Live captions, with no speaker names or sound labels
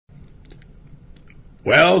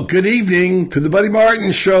Well, good evening to the Buddy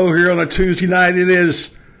Martin Show here on a Tuesday night. It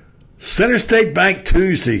is Center State Bank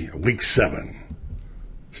Tuesday, Week 7.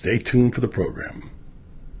 Stay tuned for the program.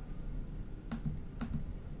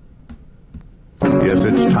 Yes,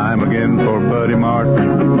 it's time again for Buddy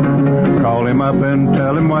Martin. Call him up and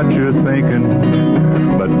tell him what you're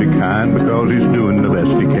thinking. But be kind because he's doing the best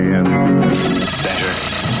he can. Better,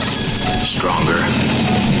 stronger,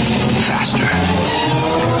 faster.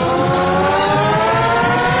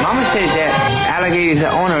 Mama says that alligators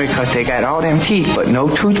are ornery because they got all them teeth but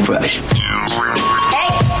no toothbrush. Hey,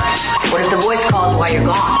 what if the voice calls while you're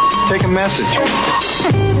gone? Take a message.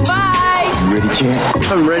 Bye. You ready, champ? I've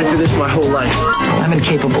been ready for this my whole life. I'm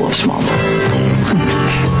incapable of small talk.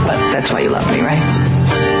 But that's why you love me, right?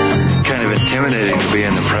 Kind of intimidating to be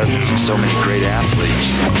in the presence of so many great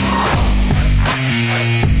athletes.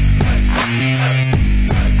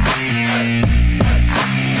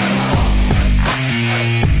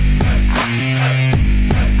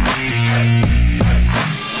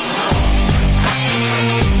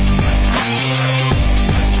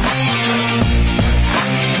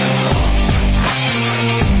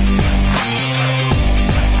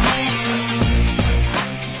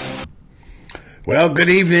 Well, good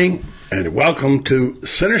evening and welcome to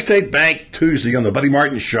Center State Bank Tuesday on the Buddy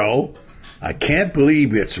Martin Show. I can't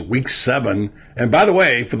believe it's Week 7. And by the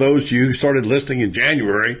way, for those of you who started listening in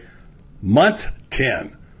January, month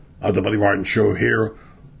 10 of the Buddy Martin Show here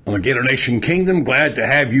on the Gator Nation Kingdom. Glad to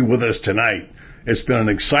have you with us tonight. It's been an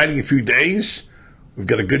exciting few days. We've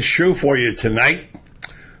got a good show for you tonight.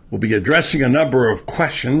 We'll be addressing a number of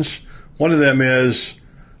questions. One of them is,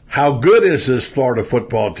 how good is this Florida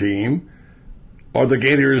football team? Are the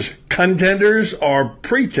Gators contenders or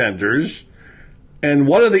pretenders? And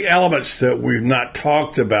what are the elements that we've not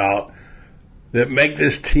talked about that make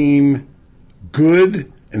this team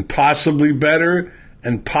good and possibly better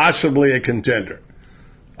and possibly a contender?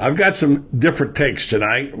 I've got some different takes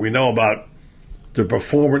tonight. We know about the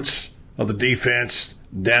performance of the defense,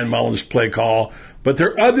 Dan Mullen's play call, but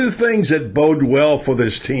there are other things that bode well for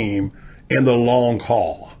this team in the long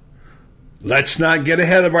haul. Let's not get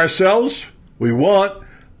ahead of ourselves. We won't,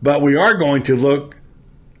 but we are going to look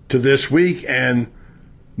to this week and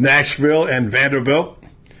Nashville and Vanderbilt.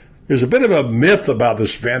 There's a bit of a myth about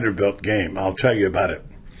this Vanderbilt game. I'll tell you about it.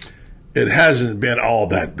 It hasn't been all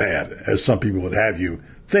that bad, as some people would have you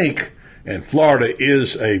think, and Florida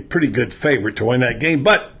is a pretty good favorite to win that game,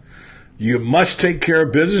 but you must take care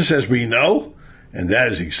of business, as we know, and that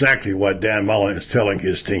is exactly what Dan Mullen is telling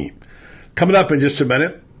his team. Coming up in just a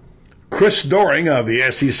minute, Chris Doering of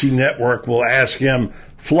the SEC Network will ask him,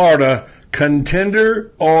 Florida,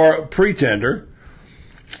 contender or pretender?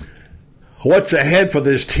 What's ahead for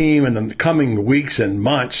this team in the coming weeks and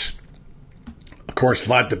months? Of course, a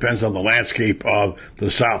lot depends on the landscape of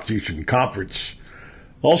the Southeastern Conference.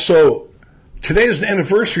 Also, today is the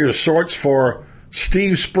anniversary of sorts for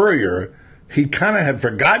Steve Spurrier. He kind of had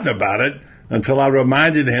forgotten about it until I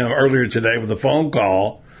reminded him earlier today with a phone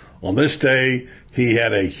call. On this day, he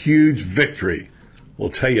had a huge victory. We'll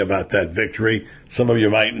tell you about that victory. Some of you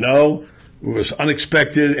might know it was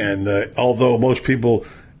unexpected, and although most people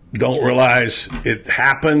don't realize it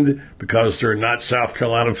happened because they're not South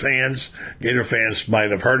Carolina fans, Gator fans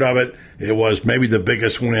might have heard of it. It was maybe the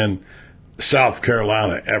biggest win South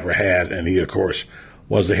Carolina ever had, and he, of course,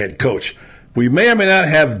 was the head coach. We may or may not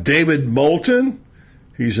have David Moulton.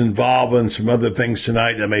 He's involved in some other things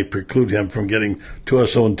tonight that may preclude him from getting to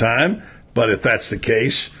us on time. But if that's the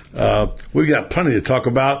case, we've got plenty to talk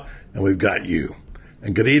about, and we've got you.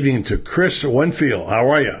 And good evening to Chris Winfield. How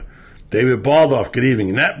are you? David Baldoff, good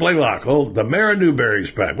evening. Nat Blaylock, the mayor of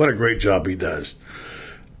Newberry's back. What a great job he does.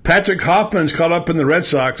 Patrick Hoffman's caught up in the Red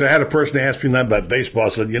Sox. I had a person ask me that about baseball. I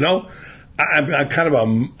said, I'm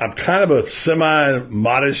kind of a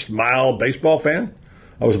semi-modest, mild baseball fan.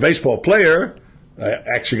 I was a baseball player. I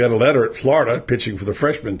actually got a letter at Florida pitching for the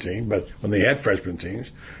freshman team, but when they had freshman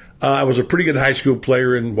teams. I was a pretty good high school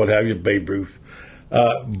player and what have you, Babe Ruth.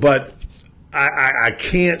 But I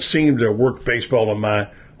can't seem to work baseball on my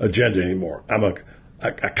agenda anymore. I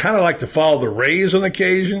kind of like to follow the Rays on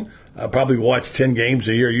occasion. I probably watch 10 games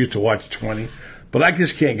a year. I used to watch 20. But I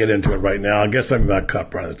just can't get into it right now. I guess maybe my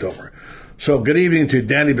cup runneth over. So good evening to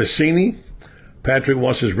Danny Bassini. Patrick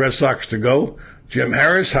wants his Red Sox to go. Jim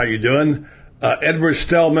Harris, how you doing? Edward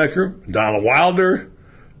Stelmacher, Donald Wilder,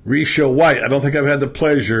 Risha White. I don't think I've had the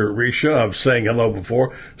pleasure, Risha, of saying hello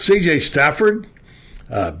before. C.J. Stafford,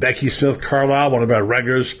 Becky Smith Carlisle, one of our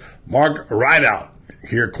regulars. Mark Rideout,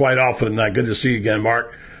 here quite often. Good to see you again,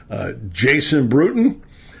 Mark. Jason Bruton,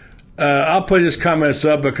 I'll put his comments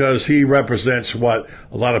up because he represents what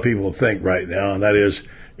a lot of people think right now, and that is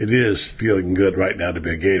it is feeling good right now to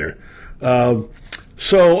be a Gator.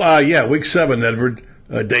 Week 7, Edward.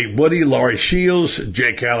 Dave Woody, Laurie Shields,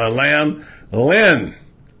 Jake Allen Lamb. Lynn,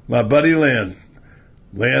 my buddy Lynn.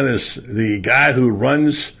 Lynn is the guy who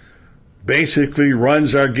basically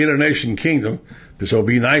runs our Gator Nation kingdom, so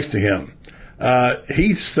be nice to him.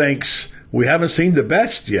 He thinks we haven't seen the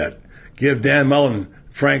best yet. Give Dan Mullen,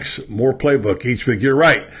 Frank's more playbook each week. You're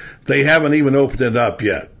right. They haven't even opened it up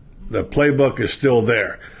yet. The playbook is still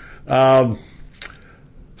there.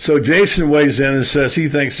 So Jason weighs in and says he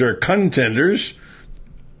thinks they're contenders.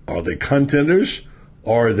 Are they contenders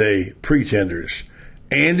or are they pretenders?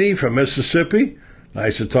 Andy from Mississippi.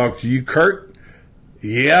 Nice to talk to you, Kurt.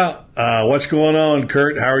 Yeah, what's going on,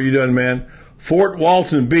 Kurt? How are you doing, man? Fort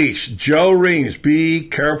Walton Beach. Joe Reams, be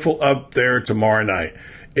careful up there tomorrow night.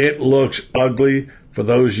 It looks ugly. For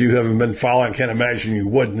those of you who haven't been following, I can't imagine you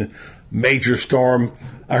wouldn't. Major storm.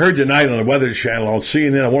 I heard tonight on the Weather Channel, on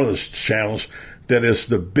CNN, on one of the channels, that it's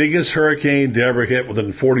the biggest hurricane to ever hit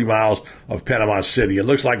within 40 miles of Panama City. It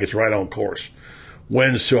looks like it's right on course.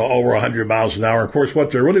 Winds to over 100 miles an hour. Of course,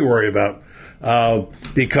 what they're really worried about,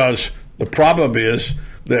 because the problem is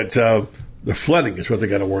that the flooding is what they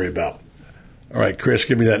got to worry about. All right, Chris,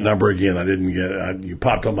 give me that number again. I didn't get it. You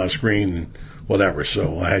popped on my screen and whatever,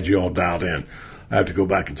 so I had you all dialed in. I have to go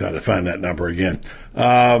back and try to find that number again.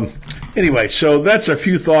 Anyway, so that's a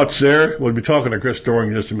few thoughts there. We'll be talking to Chris Doering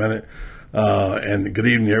in just a minute. And good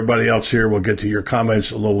evening to everybody else here. We'll get to your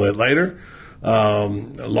comments a little bit later.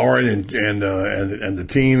 Lauren and the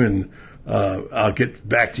team, and I'll get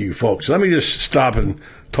back to you folks. So let me just stop and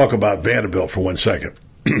talk about Vanderbilt for 1 second.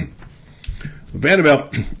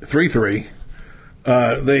 Vanderbilt 3-3.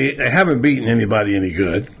 They haven't beaten anybody any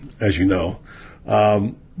good, as you know.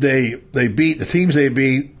 They beat the teams they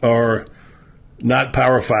beat are not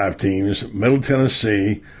Power 5 teams. Middle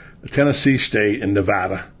Tennessee, Tennessee State, and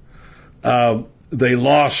Nevada. They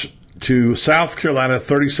lost to South Carolina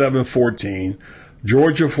 37-14,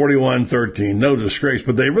 Georgia 41-13. No disgrace,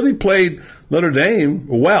 but they really played Notre Dame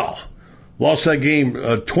well. Lost that game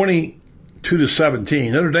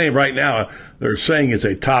 22-17. Notre Dame right now, they're saying it's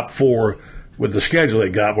a top 4 with the schedule they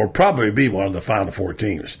got. Will probably be one of the Final 4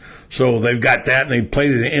 teams. So they've got that, and they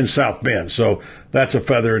played it in South Bend. So that's a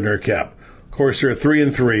feather in their cap. Of course, they're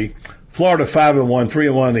 3-3. Florida 5-1,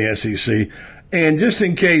 3-1 in the SEC. And just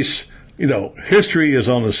in case, history is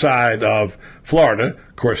on the side of Florida.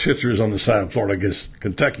 Of course, history is on the side of Florida against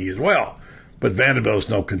Kentucky as well. But Vanderbilt's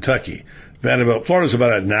no Kentucky. Florida's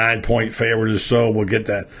about a 9-point favorite or so. We'll get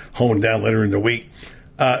that honed down later in the week.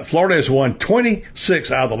 Florida has won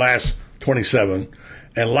 26 out of the last 27.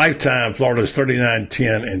 And lifetime, Florida's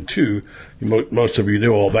 39-10-2. Most of you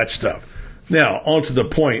know all that stuff. Now, on to the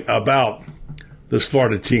point about this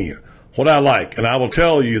Florida team. What I like, and I will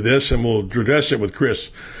tell you this, and we'll address it with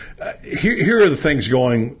Chris. Here are the things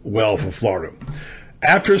going well for Florida.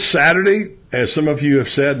 After Saturday, as some of you have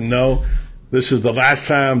said, no, this is the last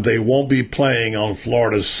time they won't be playing on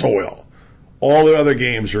Florida's soil. All the other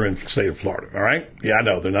games are in the state of Florida, all right? Yeah, I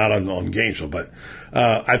know, they're not on Gainesville, but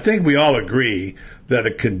I think we all agree that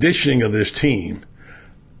the conditioning of this team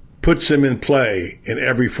puts them in play in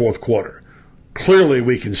every fourth quarter. Clearly,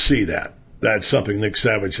 we can see that. That's something Nick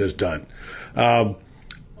Savage has done.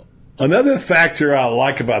 Another factor I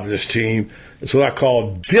like about this team is what I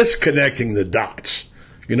call disconnecting the dots.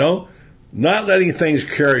 Not letting things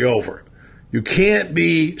carry over. You can't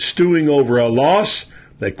be stewing over a loss.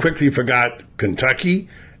 They quickly forgot Kentucky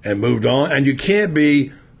and moved on. And you can't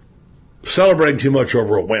be celebrating too much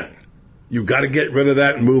over a win. You've got to get rid of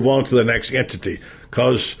that and move on to the next entity,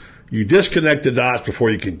 because you disconnect the dots before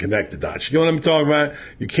you can connect the dots. You know what I'm talking about?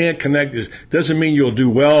 You can't connect. It doesn't mean you'll do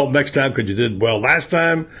well next time because you did well last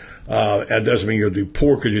time. It doesn't mean you'll do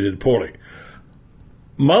poor because you did poorly.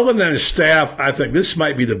 Mullen and his staff, I think this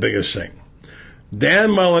might be the biggest thing.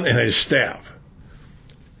 Dan Mullen and his staff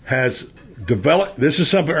has developed, this is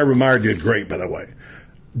something Urban Meyer did great, by the way,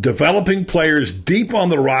 developing players deep on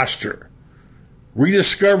the roster,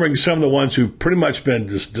 rediscovering some of the ones who've pretty much been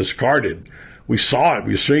discarded. We saw it.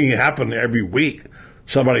 We've seen it happen every week.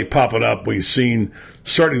 Somebody popping up. We've seen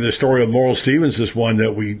certainly the story of Morrill Stevens, this one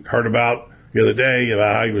that we heard about the other day,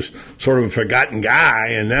 about how he was sort of a forgotten guy,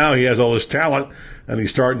 and now he has all this talent, and he's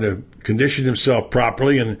starting to condition himself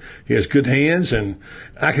properly, and he has good hands, and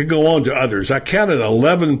I could go on to others. I counted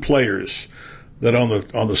 11 players that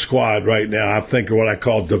on the squad right now I think are what I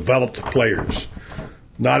call developed players.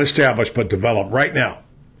 Not established, but developed right now,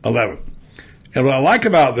 11. And what I like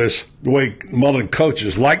about this, the way Mullen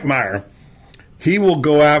coaches, like Meyer, he will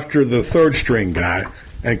go after the third string guy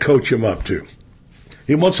and coach them up too.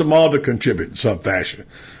 He wants them all to contribute in some fashion.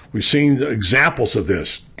 We've seen examples of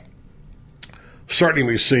this. Certainly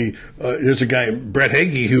we see, there's a guy, Brett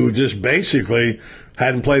Hagee, who just basically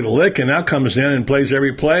hadn't played a lick and now comes in and plays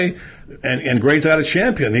every play and grades out a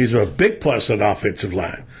champion. He's a big plus on the offensive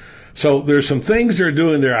line. So there's some things they're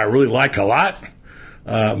doing there I really like a lot.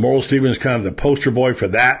 Morrill Stevens is kind of the poster boy for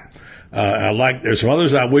that. There's some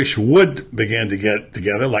others I wish would begin to get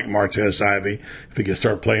together, like Martez Ivey, if he could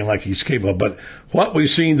start playing like he's capable. But what we've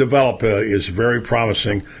seen develop is very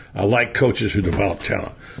promising. I like coaches who develop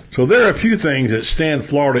talent. So there are a few things that stand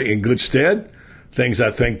Florida in good stead, things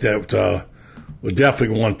I think that we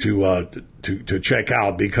definitely want to check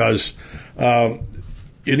out because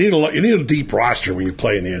you need a deep roster when you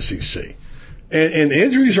play in the SEC. And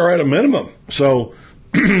injuries are at a minimum. So,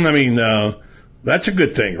 I mean, that's a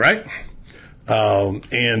good thing, right?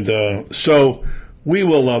 So we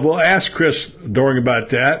will we'll ask Chris Doering about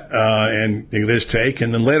that and his take,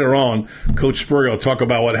 and then later on, Coach Spurrier will talk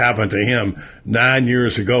about what happened to him 9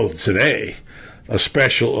 years ago today. A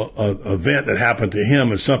special event that happened to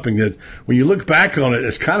him is something that, when you look back on it,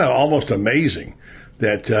 it's kind of almost amazing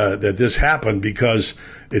that this happened because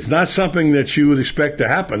it's not something that you would expect to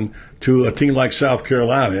happen to a team like South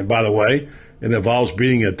Carolina. And by the way, it involves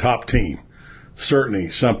beating a top team. Certainly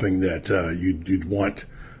something that you'd want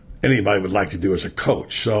anybody would like to do as a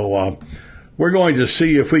coach. So we're going to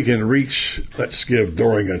see if we can reach, let's give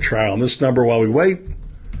Doering a try on this number while we wait,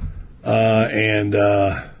 and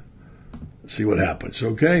see what happens,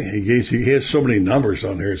 okay? He has so many numbers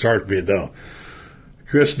on here, it's hard for me to know.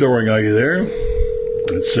 Chris Doering, are you there?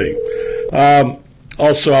 Let's see.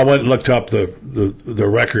 Also, I went and looked up the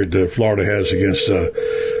record that Florida has against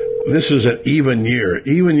this is an even year.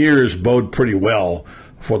 Even years bode pretty well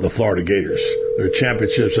for the Florida Gators. Their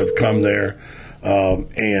championships have come there,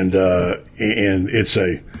 and it's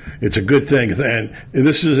a good thing. And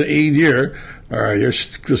this is an even year. All right,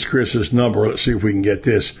 here's Chris's number. Let's see if we can get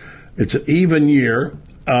this. It's an even year.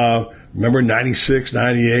 Remember 96,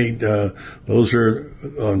 98, those are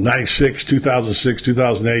 96, 2006,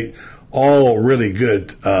 2008, all really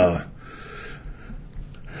good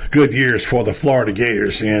years for the Florida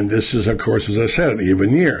Gators. And this is, of course, as I said, an even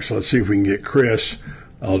year. So let's see if we can get Chris.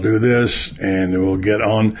 I'll do this, and we'll get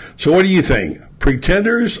on. So what do you think?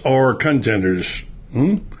 Pretenders or contenders?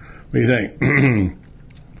 What do you think?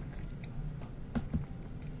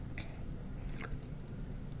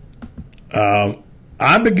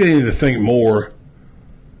 I'm beginning to think more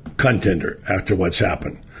contender after what's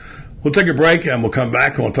happened. We'll take a break, and we'll come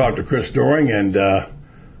back, and we'll talk to Chris Doering and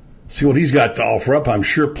see what he's got to offer up. I'm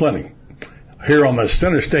sure plenty. Here on the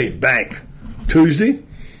Center State Bank Tuesday,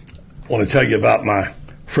 I want to tell you about my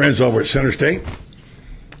friends over at Center State.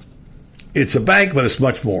 It's a bank, but it's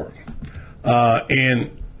much more. And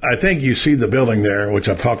I think you see the building there, which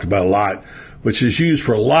I've talked about a lot, which is used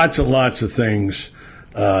for lots and lots of things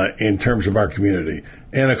in terms of our community.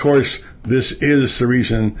 And, of course, this is the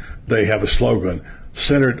reason they have a slogan,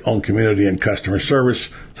 centered on community and customer service.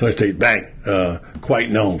 Center State Bank,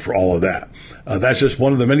 quite known for all of that. That's just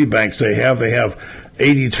one of the many banks they have. They have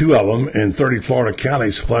 82 of them in 30 Florida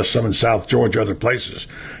counties, plus some in South Georgia, other places.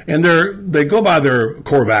 And they go by their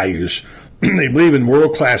core values. They believe in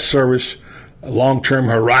world-class service, long-term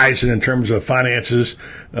horizon in terms of finances,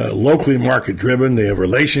 locally market-driven. They have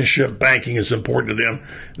relationship banking is important to them.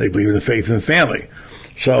 They believe in the faith in the family.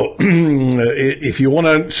 So if you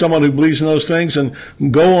want someone who believes in those things, then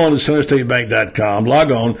go on to centerstatebank.com,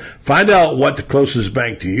 log on, find out what the closest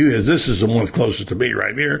bank to you is. This is the one that's closest to me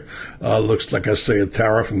right here. Looks like I say a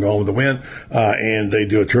tower from Gone with the Wind. And they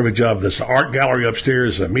do a terrific job. There's an art gallery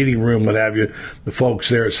upstairs, a meeting room, what have you. The folks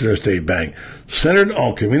there at Center State Bank, centered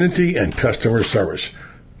on community and customer service.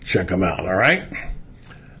 Check them out, all right?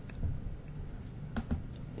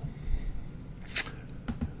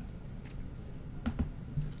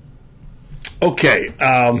 Okay,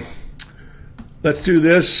 let's do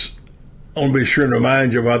this. I want to be sure and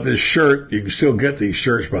remind you about this shirt. You can still get these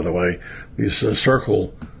shirts, by the way. These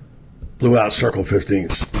blew out Circle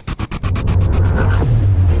 15s.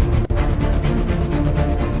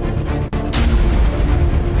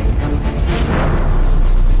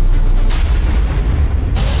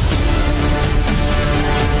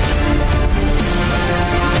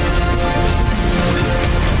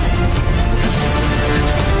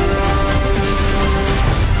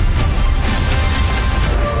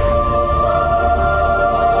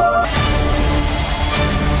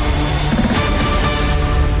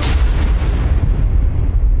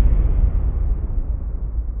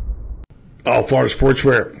 All Florida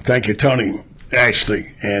Sportswear. Thank you, Tony,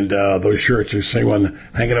 Ashley, and those shirts. There's the same one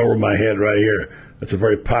hanging over my head right here. That's a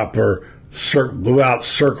very popular blue-out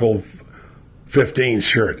Circle 15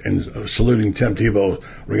 shirt, and saluting Tim Tebow's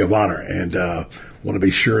Ring of Honor. And want to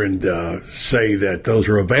be sure and say that those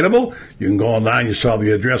are available. You can go online. You saw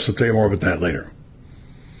the address. I'll tell you more about that later.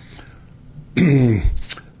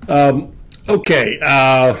 Okay.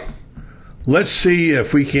 Let's see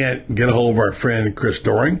if we can't get a hold of our friend Chris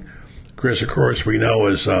Doering. Chris, of course, we know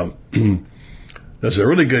is does a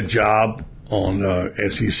really good job on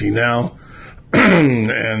SEC Now,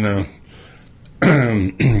 and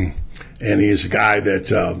he's a guy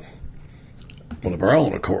that one of our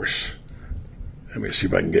own, of course. Let me see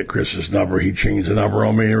if I can get Chris's number. He changed the number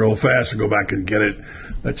on me real fast. I'll go back and get it.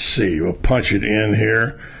 Let's see. We'll punch it in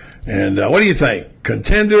here. And what do you think?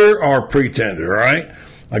 Contender or pretender? All right.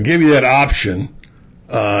 I'll give you that option,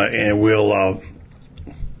 and we'll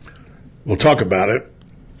talk about it.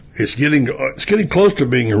 It's getting close to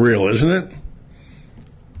being real, isn't it?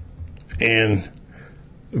 And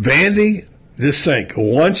Vandy, just think,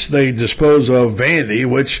 once they dispose of Vandy,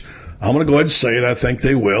 which I'm going to go ahead and say it, I think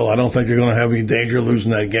they will. I don't think they're going to have any danger of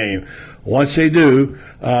losing that game. Once they do,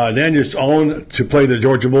 then it's on to play the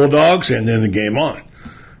Georgia Bulldogs, and then the game on.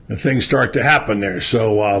 And things start to happen there.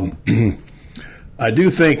 So I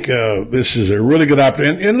do think this is a really good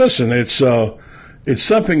opportunity. And listen, it's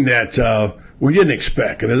something that we didn't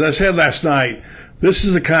expect. And as I said last night, this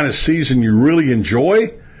is the kind of season you really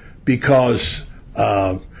enjoy because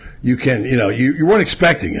you weren't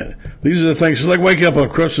expecting it. These are the things. It's like waking up on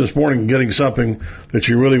Christmas morning and getting something that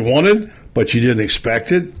you really wanted, but you didn't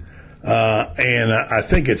expect it. And I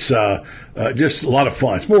think it's just a lot of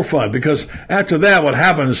fun. It's more fun because after that, what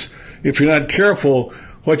happens if you're not careful,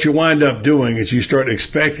 what you wind up doing is you start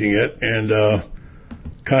expecting it, and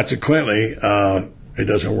consequently, it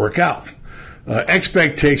doesn't work out.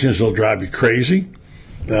 Expectations will drive you crazy,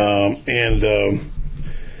 and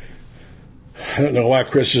I don't know why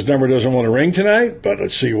Chris's number doesn't want to ring tonight, but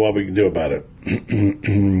let's see what we can do about it.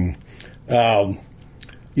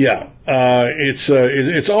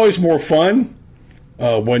 It's always more fun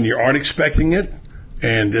when you aren't expecting it,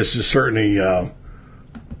 and this is certainly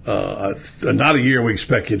not a year we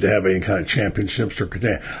expect you to have any kind of championships or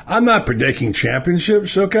contend. I'm not predicting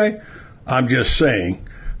championships, okay? I'm just saying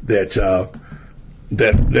that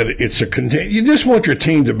that it's a content. You just want your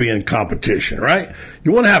team to be in competition, right?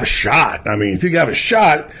 You want to have a shot. I mean, if you have a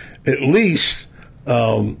shot, at least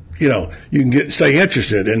you can stay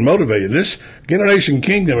interested and motivated. This Gator Nation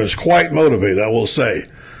Kingdom is quite motivated, I will say.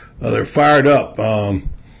 They're fired up, and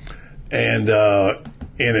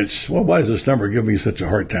it's why is this number giving me such a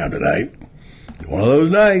hard time tonight? One of those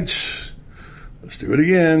nights. Let's do it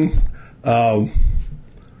again.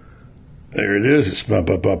 There it is. It's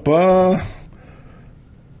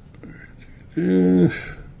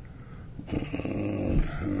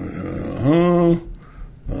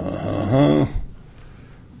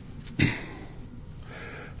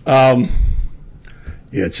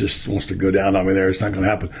Yeah, it just wants to go down on me there. It's not going to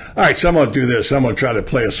happen. All right, so I'm going to do this. I'm going to try to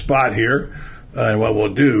play a spot here. And what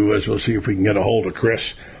we'll do is we'll see if we can get a hold of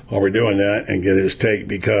Chris while we're doing that and get his take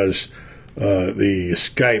because the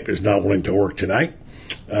Skype is not willing to work tonight.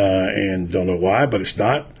 And don't know why, but it's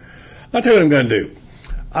not. I'll tell you what I'm going to do.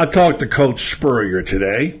 I talked to Coach Spurrier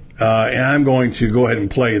today, and I'm going to go ahead and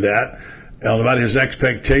play that about his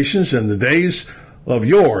expectations and the days of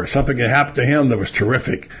yore. Something that happened to him that was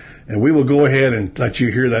terrific. And we will go ahead and let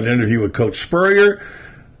you hear that interview with Coach Spurrier.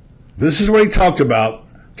 This is what he talked about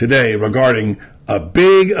today regarding a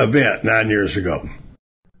big event 9 years ago.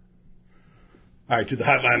 All right, to the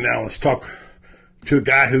hotline now. Let's talk to a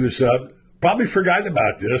guy who's probably forgotten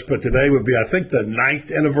about this, but today would be, I think, the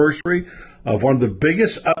 9th anniversary of one of the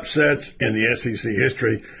biggest upsets in the SEC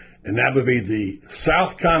history, and that would be the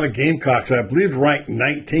South Carolina Gamecocks, I believe ranked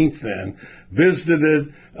 19th then,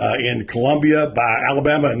 visited in Columbia by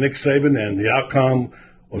Alabama and Nick Saban, and the outcome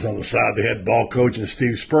was on the side of the head ball coach, and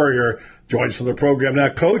Steve Spurrier joins us on the program. Now,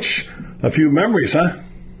 Coach, a few memories, huh?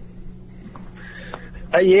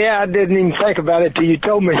 Yeah, I didn't even think about it till you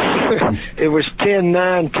told me. It was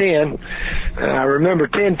 10-9-10. I remember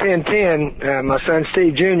 10-10-10. My son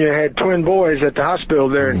Steve Jr. had twin boys at the hospital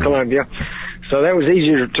there in Columbia. So that was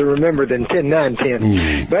easier to remember than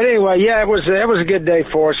 10-9-10. But anyway, yeah, that was a good day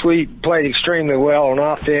for us. We played extremely well on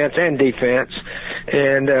offense and defense.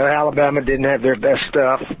 And Alabama didn't have their best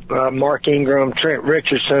stuff. Mark Ingram, Trent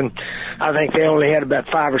Richardson, I think they only had about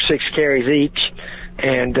 5 or 6 carries each.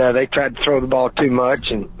 And they tried to throw the ball too much,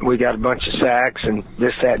 and we got a bunch of sacks and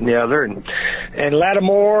this, that, and the other. And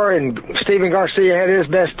Lattimore and Stephen Garcia had his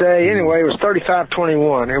best day. Anyway, it was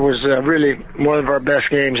 35-21. It was really one of our best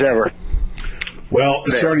games ever. Well,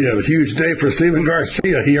 certainly a huge day for Stephen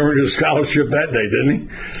Garcia. He earned his scholarship that day, didn't he?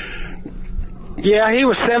 Yeah, he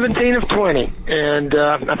was 17 of 20, and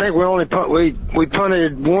I think we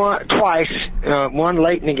punted twice, one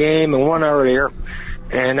late in the game and one earlier.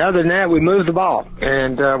 And other than that, we moved the ball,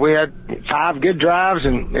 and we had 5 good drives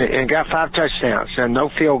and got 5 touchdowns and no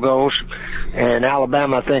field goals. And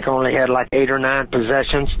Alabama, I think, only had like 8 or 9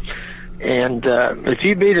 possessions. And if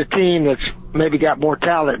you beat a team that's maybe got more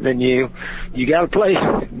talent than you got to play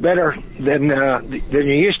better than you're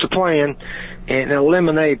used to playing and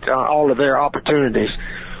eliminate all of their opportunities.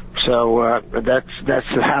 So that's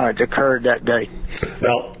how it occurred that day.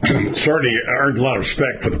 Well, certainly earned a lot of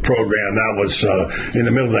respect for the program. That was in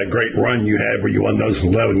the middle of that great run you had where you won those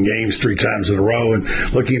 11 games 3 times in a row. And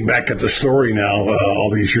looking back at the story now,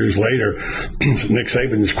 all these years later, Nick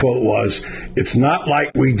Saban's quote was, "It's not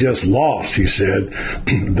like we just lost," he said.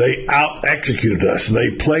 "They out-executed us.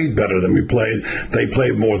 They played better than we played. They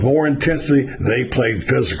played with more intensity. They played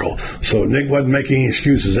physical." So Nick wasn't making any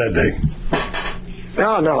excuses that day.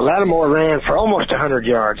 No, Lattimore ran for almost 100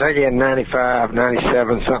 yards. I think he had 95,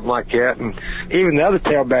 97, something like that. And even the other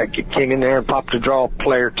tailback came in there and popped a draw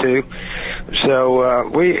play or 2. So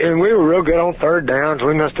we were real good on third downs.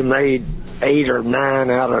 We must have made 8 or 9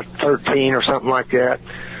 out of 13 or something like that.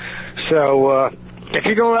 So if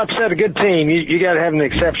you're going to upset a good team, you got to have an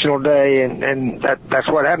exceptional day, and that's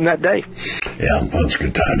what happened that day. Yeah, well, it's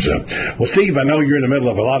good times. Well, Steve, I know you're in the middle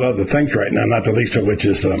of a lot of other things right now, not the least of which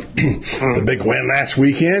is the big win last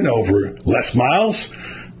weekend over Les Miles.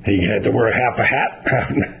 He had to wear half a hat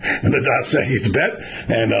in the Dossey's bet,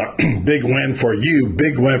 and big win for you,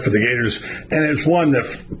 big win for the Gators, and it's one that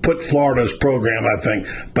put Florida's program, I think,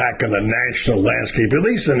 back in the national landscape, at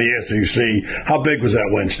least in the SEC. How big was that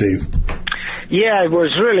win, Steve? Yeah, it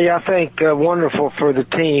was really, I think, wonderful for the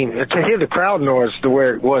team to hear the crowd noise the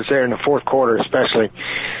way it was there in the fourth quarter, especially.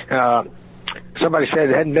 Somebody said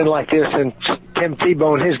it hadn't been like this since Tim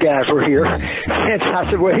Tebow and his guys were here. And I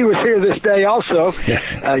said, well, he was here this day also.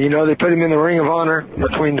 They put him in the Ring of Honor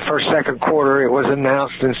between the first and second quarter. It was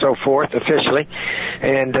announced and so forth officially.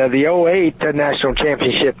 And the 2008 National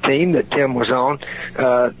Championship team that Tim was on,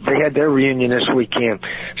 they had their reunion this weekend.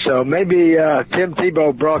 So maybe Tim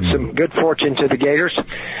Tebow brought some good fortune to the Gators.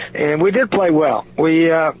 And we did play well.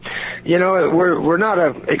 We're not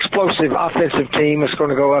an explosive offensive team that's going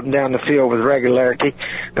to go up and down the field with regularity,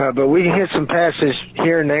 but we hit some passes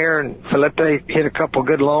here and there, and Felipe hit a couple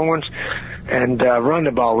good long ones, and run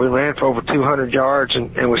the ball. We ran for over 200 yards,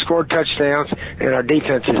 and we scored touchdowns, and our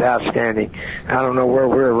defense is outstanding. I don't know where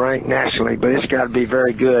we're ranked nationally, but it's got to be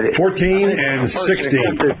very good. 14 and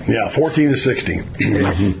 16. Yeah, 14 to 16.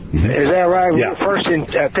 Is that right? Yeah. We were first in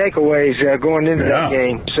takeaways going into that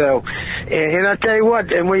game. So, and I tell you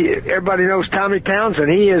what, and everybody knows Tommy Townsend.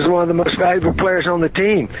 He is one of the most valuable players on the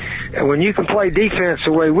team. And when you can play defense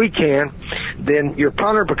the way we can, then your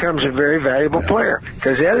punter becomes a very valuable player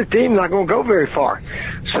because the other team's not going to go very far.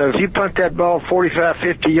 So if you punt that ball 45,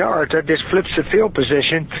 50 yards, that just flips the field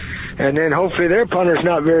position, and then hopefully their punter's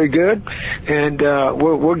not very good, and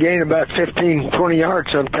we'll gain about 15, 20 yards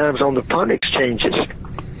sometimes on the punt exchanges.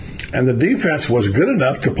 And the defense was good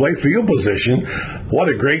enough to play field position. What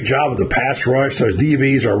a great job of the pass rush. Those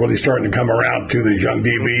DBs are really starting to come around to these young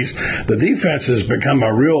DBs. The defense has become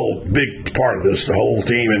a real big part of this, the whole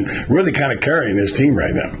team, and really kind of carrying this team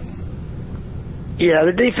right now. Yeah,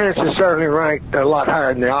 the defense is certainly ranked a lot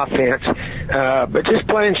higher than the offense, but just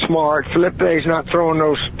playing smart. Felipe's not throwing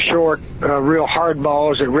those short, real hard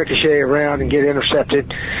balls that ricochet around and get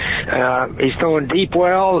intercepted. He's throwing deep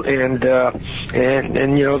well, and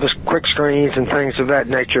the quick screens and things of that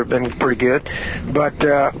nature have been pretty good. But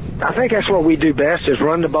I think that's what we do best is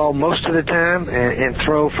run the ball most of the time and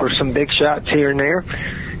throw for some big shots here and there,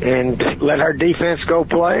 and let our defense go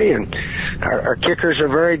play. And our kickers are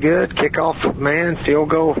very good. Kickoff man, field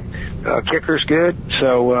goal kicker's good.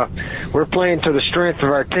 So we're playing to the strength of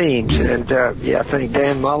our teams. And, I think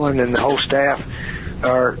Dan Mullen and the whole staff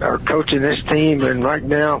are coaching this team, and right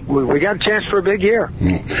now we got a chance for a big year.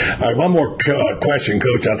 All right, one more question,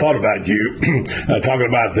 Coach. I thought about you talking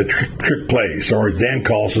about the trick plays, or as Dan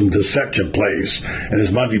calls them, deception plays, in his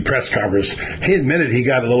Monday press conference. He admitted he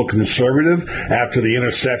got a little conservative after the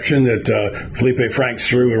interception that Felipe Franks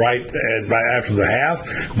threw right after the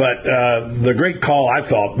half, but the great call, I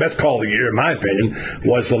thought, best call of the year in my opinion,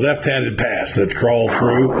 was the left-handed pass that crawled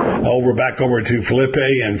through back over to Felipe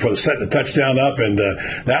and set the touchdown up, and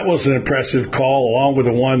that was an impressive call, along with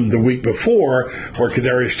the one the week before where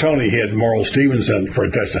Kadarius Toney hit Merle Stevenson for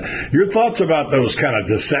a touchdown. Your thoughts about those kind of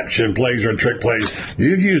deception plays or trick plays?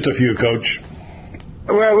 You've used a few, Coach.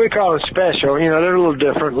 Well, we call them special. You know, they're a little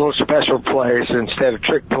different, little special plays instead of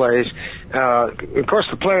trick plays. Of course,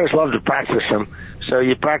 the players love to practice them. So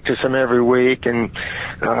you practice them every week, and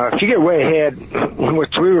if you get way ahead,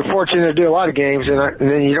 which we were fortunate to do a lot of games, and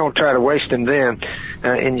then you don't try to waste them then,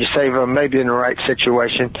 and you save them maybe in the right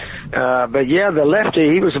situation. But yeah, the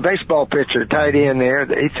lefty, he was a baseball pitcher, tight end there.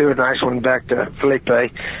 He threw a nice one back to Felipe.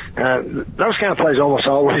 Those kind of plays almost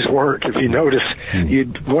always work. If you notice,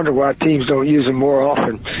 you'd wonder why teams don't use them more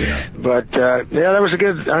often. Yeah. But yeah, that was a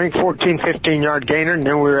good, I think, 14, 15-yard gainer, and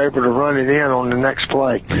then we were able to run it in on the next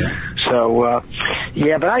play. Yeah. So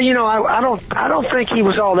yeah, but I don't think he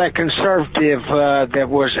was all that conservative. I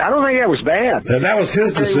don't think that was bad. That was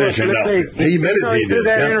his decision. He admitted he threw did.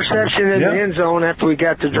 that interception in the end zone after we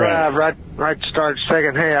got the drive right to start the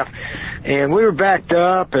second half, and we were backed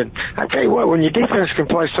up. And I tell you what, when your defense can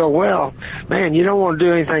play so well, man, you don't want to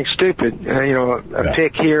do anything stupid. A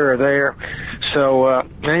pick here or there. So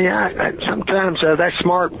sometimes that's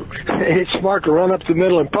smart. It's smart to run up the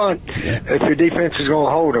middle and punt if your defense is going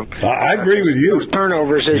to hold them. I agree with you. Those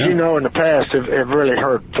turnovers, as you know, in the past have really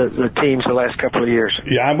hurt the teams the last couple of years.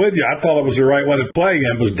 Yeah, I'm with you. I thought it was the right way to play,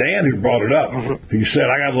 and it was Dan who brought it up. Mm-hmm. He said,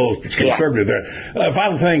 I got a little conservative there.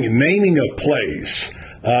 Final thing, naming of plays.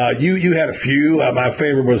 You had a few. My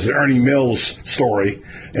favorite was the Ernie Mills story,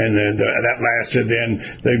 and then that lasted. Then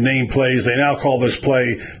they named plays. They now call this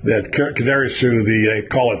play that Kadarius threw. They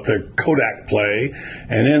call it the Kodak play,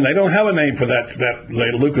 and then they don't have a name for that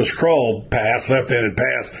Lucas Kroll pass, left-handed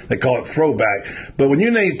pass. They call it throwback. But when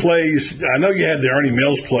you name plays, I know you had the Ernie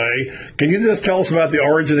Mills play. Can you just tell us about the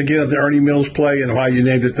origin again of the Ernie Mills play and why you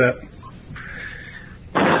named it that?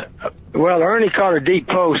 Well, Ernie caught a deep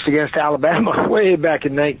post against Alabama way back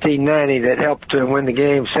in 1990 that helped to win the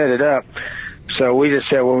game, set it up. So we just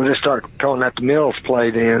said, well, we'll just start calling that the Mills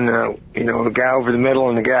play then. The guy over the middle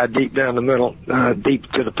and the guy deep down the middle, deep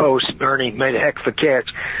to the post. Ernie made a heck of a catch.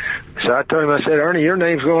 So I told him, I said, Ernie, your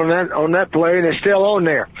name's going on that play, and it's still on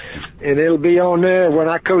there. And it'll be on there when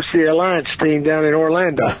I coach the Alliance team down in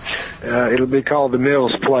Orlando. It'll be called the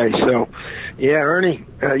Mills play. So, yeah, Ernie,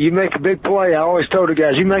 you make a big play. I always told the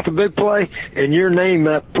guys, you make a big play, and your name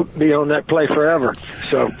be on that play forever.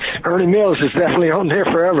 So Ernie Mills is definitely on there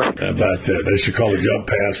forever. How about that? They should call the jump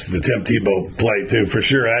pass the Tim Tebow play, too, for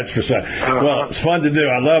sure. That's for sure. Well, it's fun to do.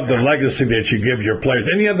 I love the legacy that you give your players.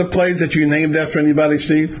 Any other plays that you named after anybody,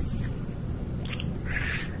 Steve?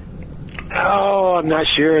 Oh, I'm not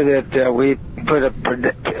sure that we put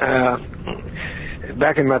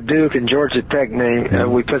back in my Duke and Georgia Tech name,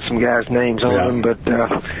 we put some guys' names on them, but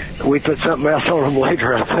we put something else on them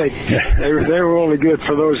later, I think. They were only good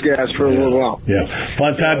for those guys for a little while. Yeah,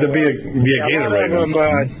 fun time to be a Gator right now.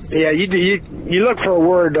 You look for a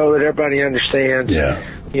word, though, that everybody understands. Yeah.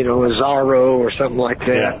 A Zorro or something like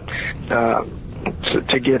that,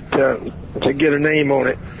 to get a name on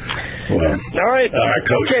it. Well, all right,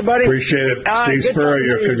 Coach. Okay, buddy. Appreciate it. Steve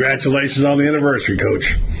Spurrier, congratulations on the anniversary,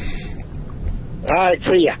 Coach. All right,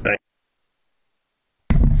 see ya.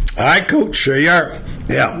 All right, Coach. There you are.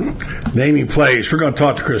 Yeah, naming plays. We're going to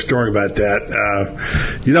talk to Chris Doering about that.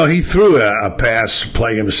 He threw a pass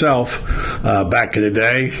play himself back in the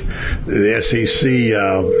day, the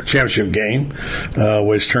SEC championship game,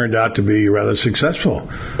 which turned out to be rather successful.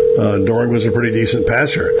 Doering was a pretty decent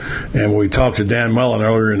passer. And we talked to Dan Mullen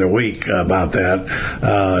earlier in the week about that.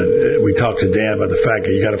 We talked to Dan about the fact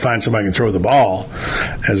that you got to find somebody who can throw the ball.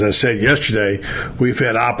 As I said yesterday, we've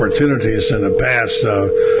had opportunities in the past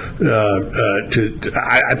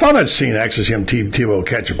I thought I'd seen Tebow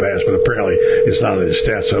catch a pass, but apparently it's not in his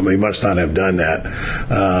stats, so he must not have done that.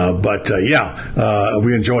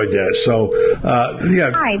 We enjoyed that. So,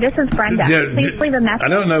 Hi, this is Brenda. Please leave a message. I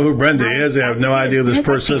don't know who Brenda is. I have no idea who this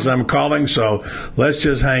person is I'm calling, so let's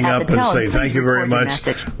just hang up and say thank you very much.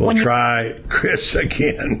 We'll try Chris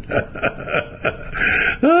again.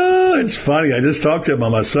 Oh, it's funny. I just talked to him on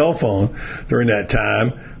my cell phone during that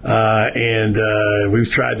time. And we've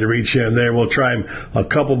tried to reach him there. We'll try him a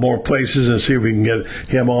couple more places and see if we can get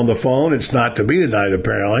him on the phone. It's not to be tonight,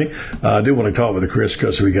 apparently. I do want to talk with Chris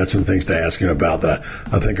because we got some things to ask him about that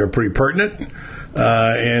I think are pretty pertinent.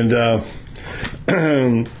 I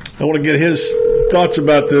want to get his thoughts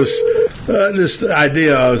about this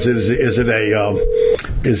idea.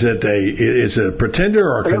 Is it a pretender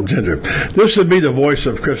or a contender? This would be the voice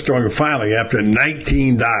of Chris Doering finally after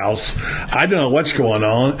 19 dials. I don't know what's going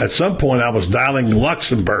on. At some point, I was dialing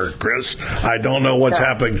Luxembourg, Chris. I don't know what's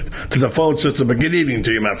happening to the phone system. But good evening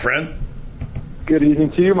to you, my friend. Good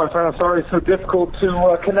evening to you, my friend. I'm sorry it's so difficult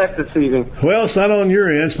to connect this evening. Well, it's not on your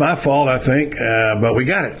end. It's my fault, I think. But we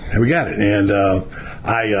got it. And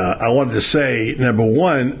I wanted to say, number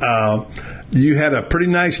one, you had a pretty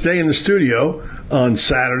nice day in the studio on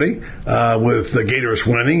Saturday with the Gators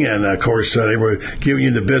winning, and of course they were giving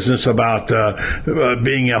you the business about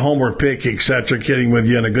being a homer pick, etc., kidding with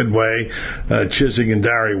you in a good way. Chiswick and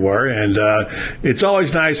Derry were, and it's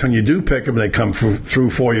always nice when you do pick them and they come through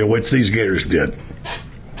for you, which these Gators did.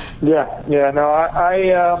 Yeah. No,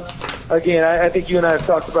 I think you and I have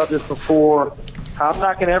talked about this before. I'm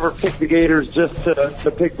not going to ever pick the Gators just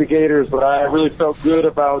to pick the Gators, but I really felt good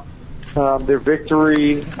about their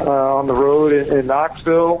victory on the road in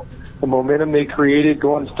Knoxville, the momentum they created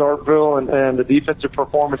going to Starkville, and the defensive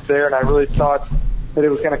performance there. And I really thought that it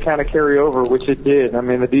was going to kind of carry over, which it did. I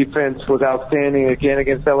mean, the defense was outstanding again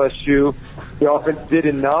against LSU. The offense did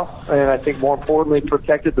enough, and I think more importantly,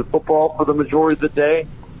 protected the football for the majority of the day.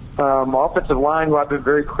 Offensive line, who I've been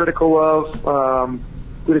very critical of,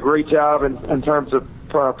 did a great job in terms of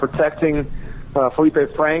protecting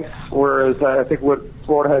Felipe Franks, whereas I think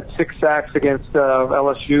Florida had 6 sacks against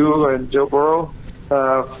LSU and Joe Burrow.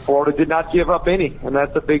 Florida did not give up any, and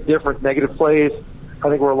that's a big difference. Negative plays, I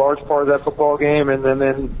think, were a large part of that football game, and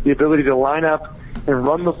then the ability to line up and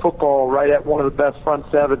run the football right at one of the best front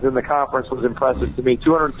sevens in the conference was impressive to me.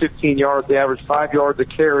 215 yards, they averaged 5 yards a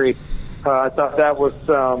carry. I thought that was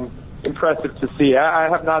impressive to see. I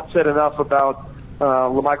have not said enough about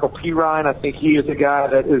LaMichael Pirine. I think he is a guy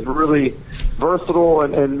that is really versatile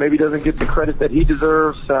and maybe doesn't get the credit that he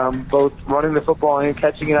deserves, both running the football and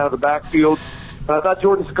catching it out of the backfield. I thought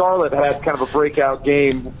Jordan Scarlett had kind of a breakout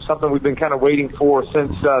game, something we've been kind of waiting for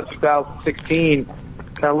since 2016. Kind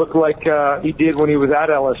of looked like he did when he was at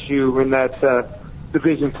LSU in that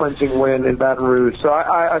division clinching win in Baton Rouge. So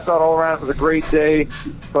I thought all around it was a great day,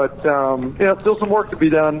 but still some work to be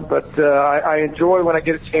done. But I enjoy when I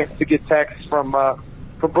get a chance to get texts from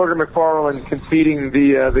Booger McFarland conceding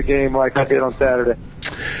the game like I did on Saturday.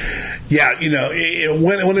 Yeah,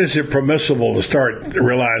 when is it permissible to start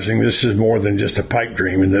realizing this is more than just a pipe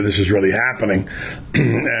dream and that this is really happening?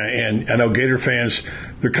 And I know Gator fans,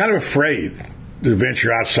 they're kind of afraid to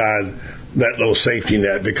venture outside that little safety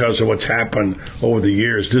net because of what's happened over the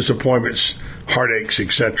years, disappointments, heartaches,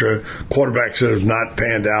 etc., quarterbacks that have not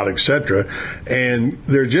panned out, etc. And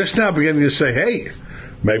they're just now beginning to say, hey,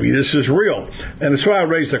 maybe this is real. And that's why I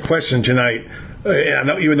raised the question tonight. I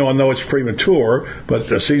know, even though I know it's premature, but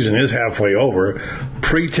the season is halfway over,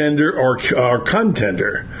 pretender or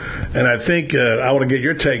contender. And I think I want to get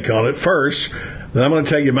your take on it first. Then I'm going to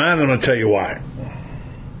tell you mine, and I'm going to tell you why.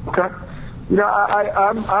 Okay.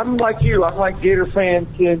 I'm like you. I'm like Gator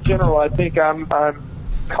fans in general. I think I'm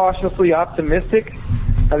cautiously optimistic.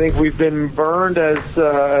 I think we've been burned as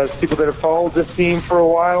people that have followed this team for a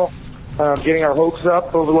while, getting our hopes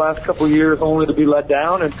up over the last couple of years only to be let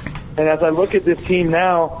down. And as I look at this team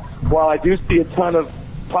now, while I do see a ton of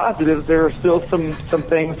positives, there are still some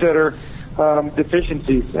things that are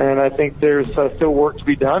deficiencies. And I think there's still work to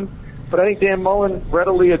be done. But I think Dan Mullen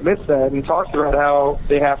readily admits that and talks about how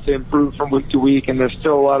they have to improve from week to week, and there's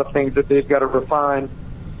still a lot of things that they've got to refine.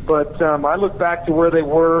 But I look back to where they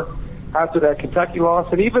were after that Kentucky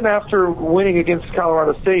loss, and even after winning against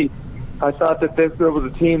Colorado State, I thought that there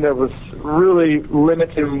was a team that was really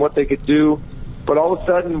limited in what they could do. But all of a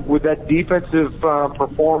sudden, with that defensive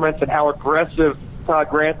performance and how aggressive Todd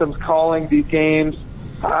Grantham's calling these games,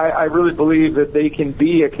 I really believe that they can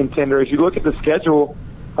be a contender. As you look at the schedule,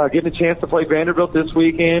 getting a chance to play Vanderbilt this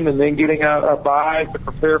weekend and then getting a bye to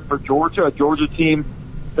prepare for Georgia, a Georgia team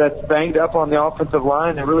that's banged up on the offensive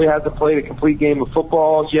line and really hasn't played a complete game of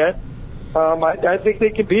football yet. I think they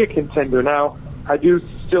can be a contender. Now, I do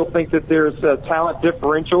still think that there's a talent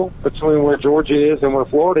differential between where Georgia is and where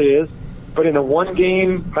Florida is. But in a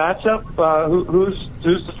one-game matchup, who's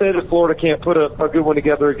to say that Florida can't put a good one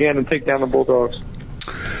together again and take down the Bulldogs?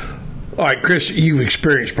 All right, Chris, you've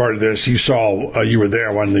experienced part of this. You saw, you were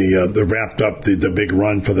there when they wrapped up the big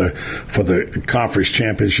run for the conference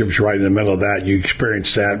championships. Right in the middle of that, you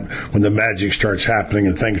experienced that when the magic starts happening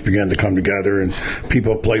and things begin to come together, and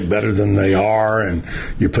people play better than they are, and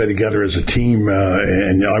you play together as a team,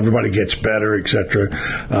 and everybody gets better, etc.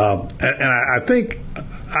 And I think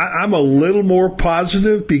I'm a little more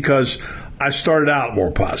positive because I started out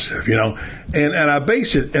more positive, and I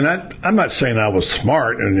base it, and I'm not saying I was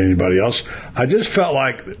smart than anybody else. I just felt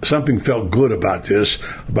like something felt good about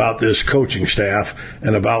this coaching staff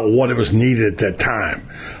and about what it was needed at that time.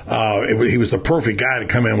 He was the perfect guy to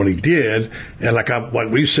come in when he did. And like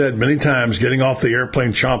we said many times, getting off the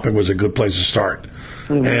airplane chomping was a good place to start.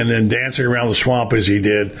 Mm-hmm. And then dancing around the swamp as he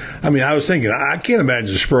did. I mean, I was thinking, I can't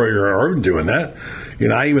imagine Spurrier or Irvin doing that.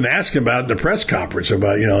 I even asked him about it in the press conference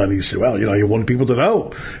about, and he said, well, he wanted people to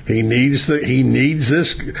know he needs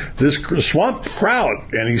this swamp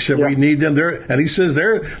crowd. And he said, we need them there. And he says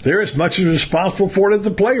they're as much as responsible for it as the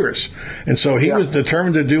players. And so he was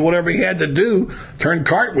determined to do whatever he had to do, turn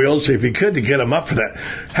cartwheels if he could to get them up for that.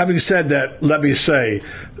 Having said that, let me say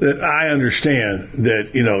that I understand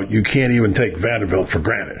that, you can't even take Vanderbilt for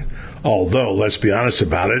granted. Although, let's be honest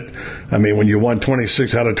about it, I mean, when you won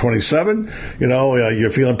 26 out of 27, you're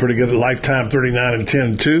feeling pretty good at lifetime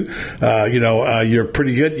 39-10-2. You're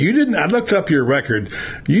pretty good. I looked up your record.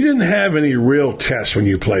 You didn't have any real tests when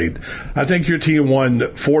you played. I think your team won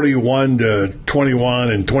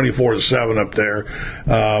 41-21 and 24-7 up there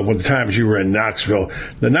with the times you were in Knoxville.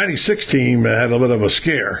 The 96 team had a little bit of a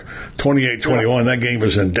scare, 28-21. That game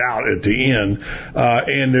was in doubt at the end.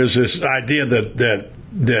 And there's this idea that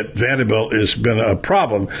Vanderbilt has been a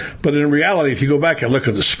problem. But in reality, if you go back and look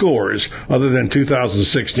at the scores, other than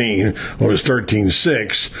 2016, when it was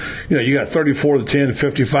 13-6, you got 34-10,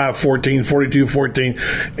 55-14, 42-14,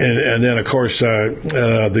 and then, of course,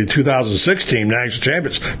 the 2006 team, national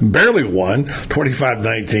champions, barely won,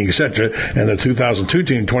 25-19, etc., and the 2002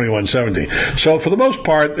 team, 21-17. So for the most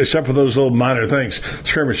part, except for those little minor things,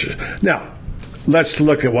 skirmishes. Now, let's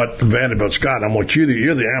look at what Vanderbilt's got. I want you're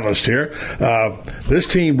the analyst here. This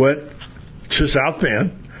team went to South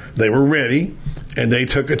Bend. They were ready, and they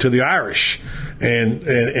took it to the Irish.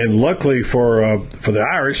 And luckily for the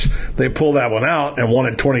Irish, they pulled that one out and won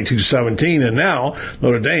it 22-17. And now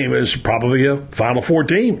Notre Dame is probably a Final Four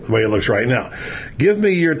team, the way it looks right now. Give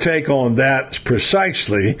me your take on that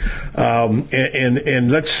precisely,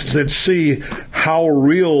 and let's see how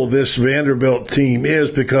real this Vanderbilt team is,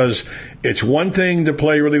 because it's one thing to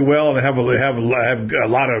play really well and have a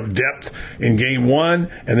lot of depth in game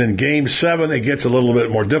one, and then game 7 it gets a little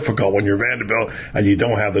bit more difficult when you're Vanderbilt and you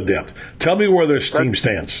don't have the depth. Tell me where this team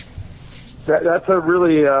stands. That's a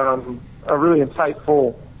really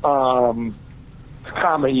insightful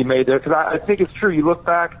comment you made there, because I think it's true. You look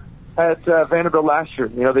back at Vanderbilt last year.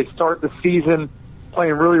 They start the season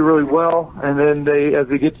playing really, really well, and then as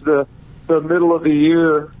they get to the middle of the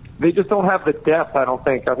year, they just don't have the depth, I don't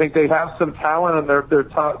think. I think they have some talent in their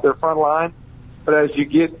front line, but as you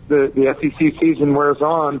get the SEC season wears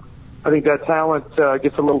on, I think that talent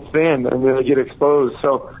gets a little thin and they get exposed.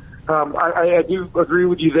 So I do agree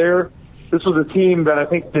with you there. This was a team that I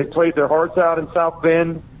think they played their hearts out in South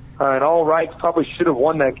Bend, and all rights probably should have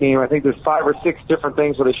won that game. I think there's 5 or 6 different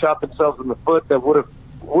things where they shot themselves in the foot that would have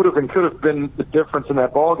and could have been the difference in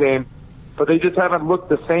that ball game, but they just haven't looked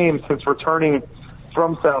the same since returning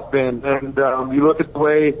from South Bend. And you look at the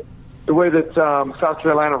way that South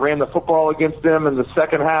Carolina ran the football against them in the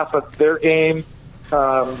second half of their game.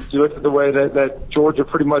 You look at the way that Georgia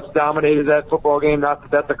pretty much dominated that football game. Not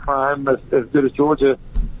that that's a crime, as good as Georgia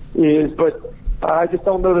is, but I just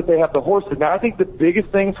don't know that they have the horses. Now, I think the biggest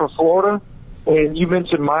thing for Florida, and you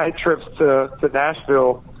mentioned my trips to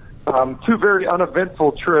Nashville, 2 very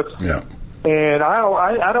uneventful trips. Yeah. And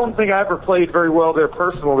I don't think I ever played very well there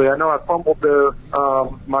personally. I know I fumbled there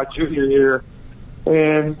my junior year,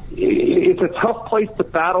 and it's a tough place to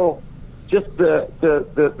battle. Just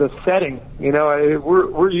the setting,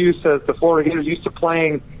 we're used to, the Florida Gators used to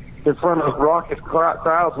playing in front of raucous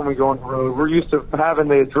crowds when we go on the road. We're used to having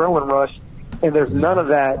the adrenaline rush, and there's none of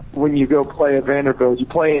that when you go play at Vanderbilt.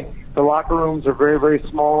 The locker rooms are very, very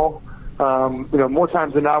small. More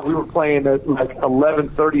times than not, we were playing at like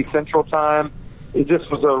 11:30 Central Time. It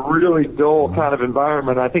just was a really dull kind of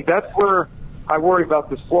environment. I think that's where I worry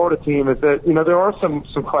about this Florida team, is that, there are some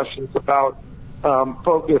questions about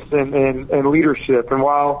focus and leadership. And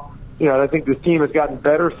while, I think this team has gotten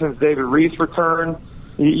better since David Reese returned,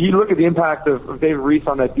 you look at the impact of David Reese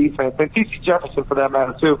on that defense, and T.C. Jefferson for that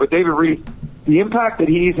matter too, but David Reese, the impact that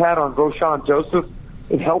he's had on Voshon Joseph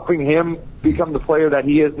in helping him become the player that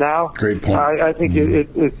he is now. Great point. I think it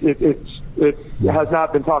has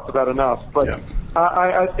not been talked about enough. But yeah.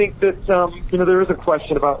 I think that there is a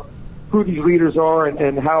question about who these leaders are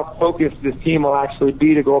and how focused this team will actually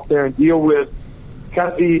be to go up there and deal with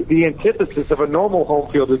kind of the antithesis of a normal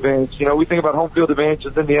home field advantage. We think about home field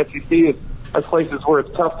advantages in the SEC as places where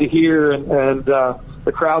it's tough to hear and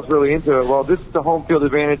the crowd's really into it. Well, this is the home field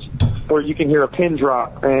advantage where you can hear a pin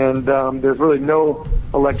drop, and there's really no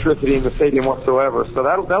electricity in the stadium whatsoever. So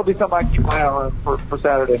that'll be something I keep my eye on for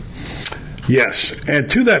Saturday. Yes, and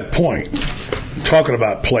to that point, talking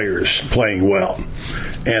about players playing well,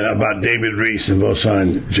 and about David Reese and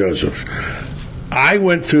Vosan Joseph. I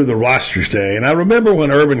went through the roster today, and I remember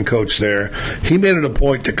when Urban coached there, he made it a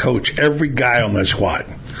point to coach every guy on that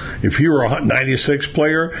squad. If you were a 96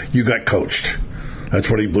 player, you got coached.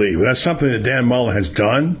 That's what he believed. And that's something that Dan Mullen has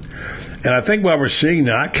done. And I think what we're seeing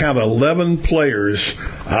now, I count 11 players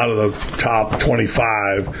out of the top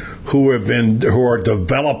 25 who are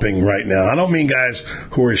developing right now. I don't mean guys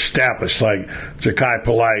who are established like Ja'Kai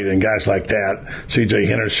Polite and guys like that, C.J.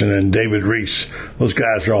 Henderson and David Reese. Those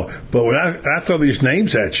guys are all. But when I throw these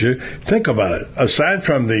names at you, think about it. Aside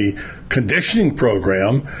from the conditioning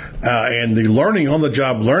program and the learning,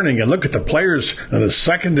 on-the-job learning, and look at the players in the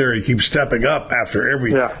secondary keep stepping up after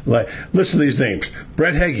every. Yeah. Listen to these names.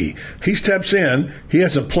 Brett Hagee, he steps in, he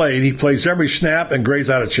hasn't played, he plays every snap and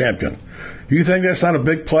grades out a champion. You think that's not a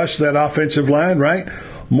big plus to that offensive line, right?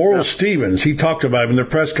 Morrill Stevens, he talked about him in the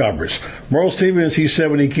press conference. Morrill Stevens, he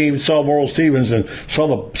said when he saw Morrill Stevens and saw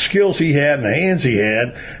the skills he had and the hands he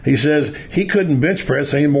had, he says he couldn't bench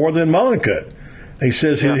press any more than Mullen could. He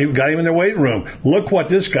says he got him in the weight room. Look what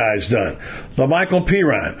this guy's done. LaMichael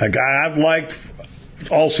Pirine, a guy I've liked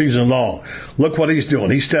all season long. Look what he's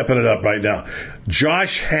doing. He's stepping it up right now.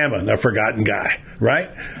 Josh Hammond, a forgotten guy, right?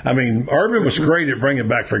 I mean, Urban was great at bringing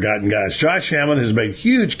back forgotten guys. Josh Hammond has made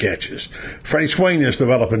huge catches. Freddie Swain is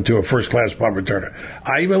developing to a first-class punt returner.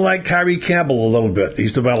 I even like Tyree Campbell a little bit.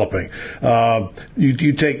 He's developing.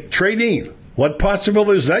 You take Trey Dean. What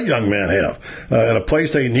possibilities does that young man have at a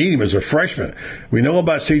place they need him as a freshman? We know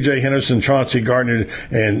about C.J. Henderson, Chauncey Gardner,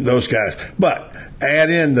 and those guys. But add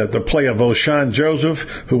in the play of Vosan Joseph,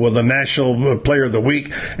 who was the National Player of the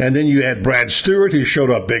Week, and then you add Brad Stewart, who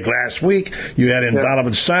showed up big last week. You add in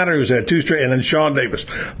Donovan Steiner, who's had 2 straight, and then Sean Davis.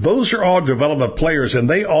 Those are all development players, and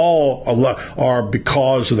they all are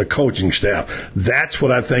because of the coaching staff. That's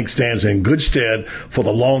what I think stands in good stead for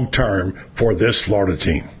the long term for this Florida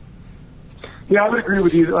team. Yeah, I would agree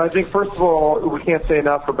with you. I think, first of all, we can't say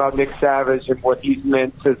enough about Nick Savage and what he's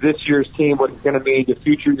meant to this year's team, what he's going to mean to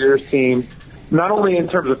future year's team, not only in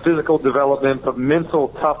terms of physical development, but mental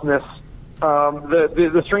toughness.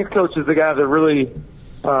 The strength coach is the guy that really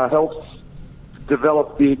helps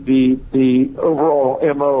develop the overall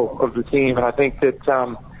MO of the team, and I think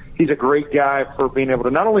that he's a great guy for being able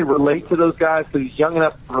to not only relate to those guys because he's young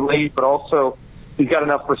enough to relate, but also he's got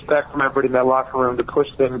enough respect from everybody in that locker room to push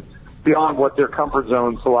them beyond what their comfort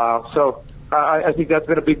zones allow. So I think that's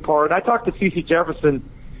been a big part. I talked to C.C. Jefferson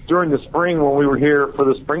during the spring when we were here for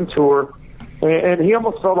the spring tour, and he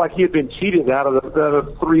almost felt like he had been cheated out of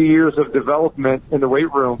the 3 years of development in the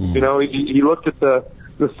weight room. Mm. You know, he looked at the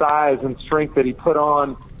size and strength that he put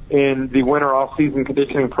on in the winter off-season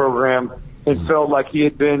conditioning program and felt like he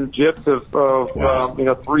had been gypped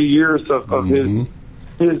of 3 years of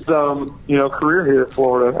his career here at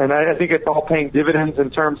Florida. And I think it's all paying dividends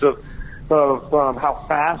in terms of how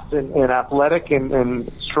fast and athletic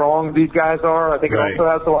and strong these guys are. I think it also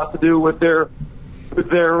has a lot to do with their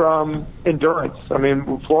endurance. I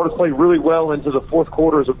mean, Florida's played really well into the fourth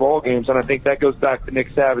quarters of ball games, and I think that goes back to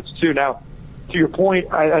Nick Savage too. Now, to your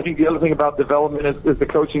point, I think the other thing about development is the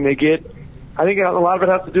coaching they get. I think a lot of it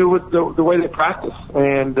has to do with the way they practice.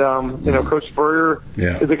 And, Coach Spurrier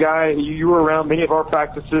is a guy, you were around many of our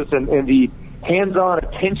practices, and the hands-on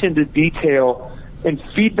attention to detail and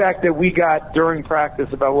feedback that we got during practice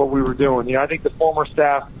about what we were doing. You know, I think the former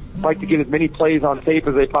staff liked to get as many plays on tape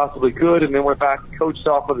as they possibly could and then went back and coached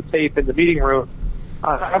off of the tape in the meeting room.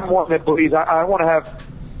 I'm one that believes I want to have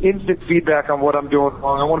instant feedback on what I'm doing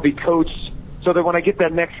wrong. I want to be coached so that when I get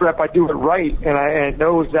that next rep, I do it right and I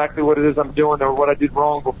know exactly what it is I'm doing or what I did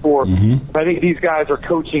wrong before. Mm-hmm. I think these guys are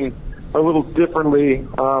coaching a little differently,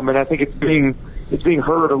 and I think it's being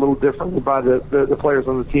heard a little differently by the players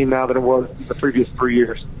on the team now than it was in the previous 3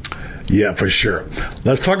 years. Yeah, for sure.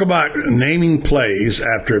 Let's talk about naming plays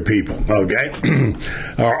after people, okay?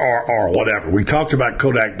 or whatever. We talked about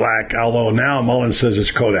Kodak Black, although now Mullen says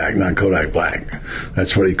it's Kodak, not Kodak Black.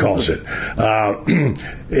 That's what he calls it.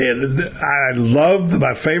 I love,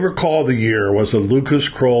 my favorite call of the year was the Lucas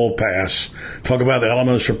Kroll pass. Talk about the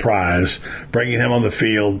element of surprise, bringing him on the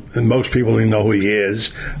field, and most people don't know who he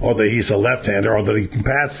is, or that he's a left-hander, or that he can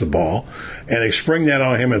pass the ball, and they spring that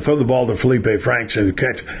on him and throw the ball to Felipe Franks and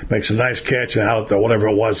makes a nice catch, and out at whatever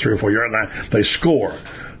it was, 3 or 4 yard line, they score.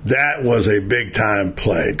 That was a big-time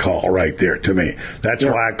play call right there to me. That's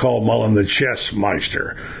why I call Mullen the chess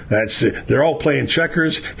meister. That's it. They're all playing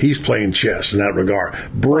checkers. He's playing chess in that regard.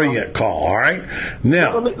 Brilliant call, all right?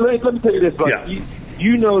 Now, let me tell you this, Buck.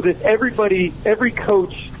 You know that every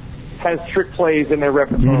coach has trick plays in their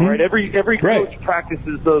repertoire, right? Every coach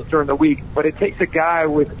practices those during the week, but it takes a guy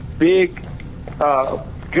with big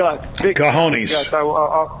guts, big cojones. Guts.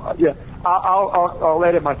 I'll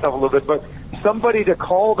edit myself a little bit, but somebody to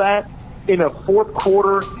call that in a fourth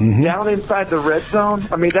quarter down inside the red zone.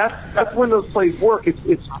 I mean, that's when those plays work.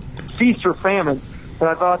 It's feast or famine. And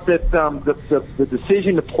I thought that the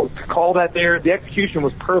decision to call that there, the execution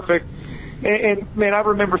was perfect. And man, I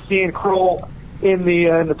remember seeing Kroll in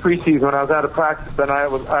the preseason when I was out of practice, and I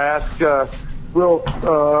asked Will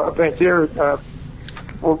Bantier,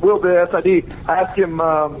 Will the SID. I asked him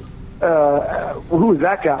who is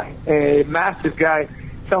that guy? A massive guy.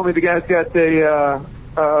 Telling me the guy's got a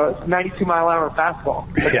 92-mile-an-hour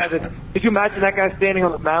fastball. Did you imagine that guy standing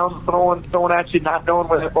on the mound throwing at you, not knowing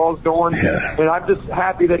where that ball's going? Yeah. And I'm just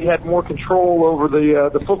happy that he had more control over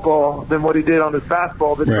the football than what he did on his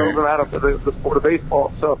fastball that drove him out of the sport of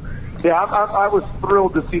baseball. So, yeah, I was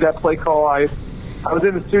thrilled to see that play call. I was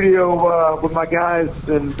in the studio with my guys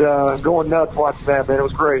and going nuts watching that, man. It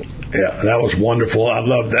was great. Yeah, that was wonderful. I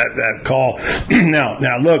love that call.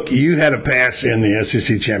 Now, look, you had a pass in the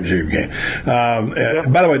SEC championship game.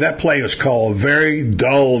 By the way, that play was called, a very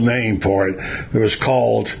dull name for it. It was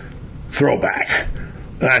called throwback.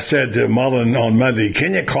 And I said to Moulton on Monday,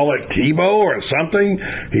 can you call it Tebow or something?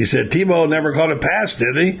 He said, Tebow never caught a pass,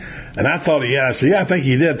 did he? And I thought, I said, I think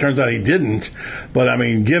he did. Turns out he didn't. But, I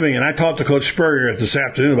mean, and I talked to Coach Spurrier this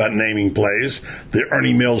afternoon about naming plays. The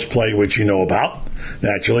Ernie Mills play, which you know about.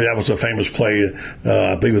 Naturally, that was a famous play,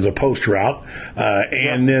 I believe it was a post route.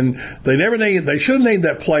 And then they should have named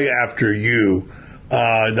that play after you,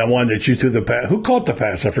 the one that you threw the pass. Who caught the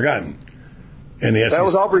pass? I've forgotten. That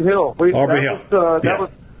was Aubrey Hill.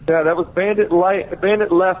 That was Bandit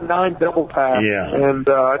left 9 double pass. Yeah. And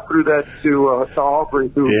I threw that to Aubrey,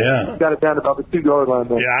 who got it down to about the 2-yard line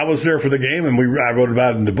there. Yeah, I was there for the game, and I wrote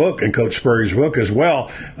about it in the book, in Coach Spurrier's book as well.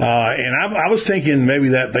 And I was thinking maybe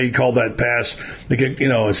that they called that pass, they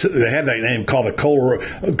had that name called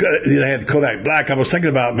they had Kodak Black. I was thinking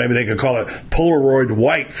about maybe they could call it Polaroid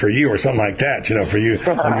White for you or something like that, for you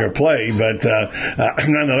on your play. But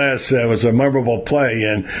nonetheless, it was a memorable play.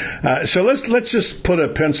 And so let's just put a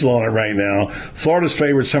pencil on it right now. Florida's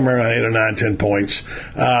favored somewhere around 8 or 9, 10 points.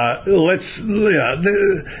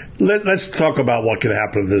 Let's talk about what could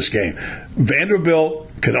happen in this game. Vanderbilt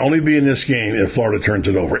can only be in this game if Florida turns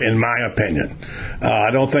it over, in my opinion.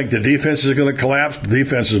 I don't think the defense is going to collapse. The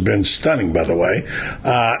defense has been stunning, by the way.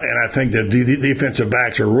 And I think the defensive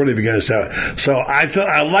backs are really beginning to step. So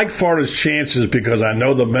I like Florida's chances because I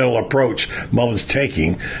know the mental approach Mullen's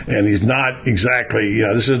taking. And he's not exactly,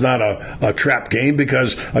 this is not a trap game,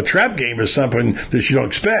 because a trap game is something that you don't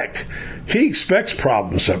expect. He expects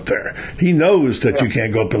problems up there. He knows that you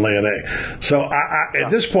can't go up and lay an egg. So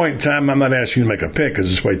at this point in time, I'm not asking you to make a pick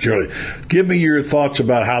because it's way too early. Give me your thoughts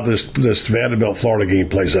about how this Vanderbilt-Florida game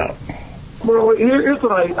plays out. Well, here's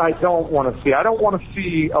what I don't want to see. I don't want to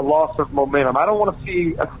see a loss of momentum. I don't want to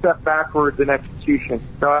see a step backwards in execution.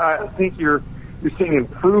 So I think you're seeing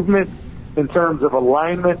improvement in terms of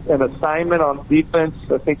alignment and assignment on defense.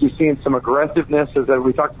 I think you're seeing some aggressiveness, as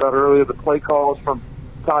we talked about earlier. The play calls from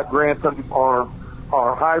Todd Grantham are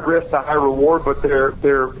high risk to high reward, but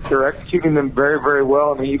they're executing them very, very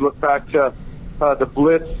well. I mean, you look back to the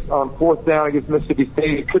blitz on 4th down against Mississippi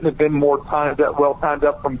State. It couldn't have been more well timed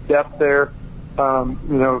up from depth there.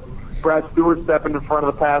 Brad Stewart stepping in front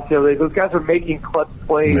of the pass the other day. Those guys are making clutch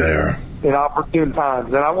plays in opportune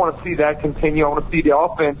times, and I want to see that continue. I want to see the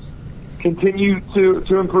offense continue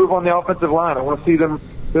to improve on the offensive line. I want to see them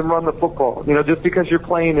run the football. Just because you're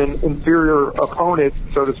playing an inferior opponent,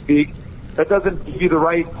 so to speak, that doesn't give you the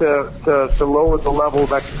right to lower the level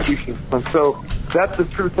of execution. And so that's the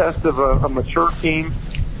true test of a mature team,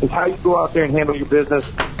 is how you go out there and handle your business.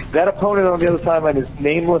 That opponent on the other sideline is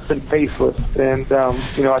nameless and faceless. And,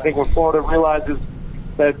 I think when Florida realizes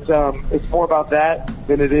that it's more about that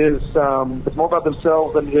than it is, it's more about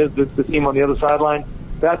themselves than it is the team on the other sideline,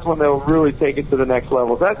 that's when they'll really take it to the next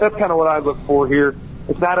level. That's kind of what I look for here.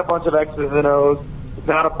 It's not a bunch of X's and O's. It's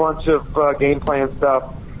not a bunch of game plan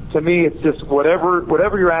stuff. To me, it's just whatever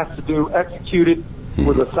you're asked to do, execute it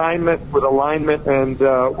with assignment, with alignment, and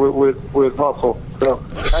with hustle. So,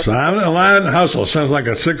 assignment, alignment, hustle. Sounds like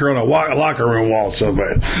a sticker on a locker room wall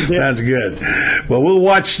somewhere. Yeah. That's good. Well, we'll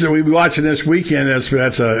be watching this weekend.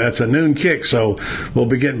 That's a noon kick, so we'll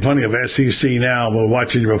be getting plenty of SEC now. We'll be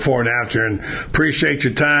watching you before and after, and appreciate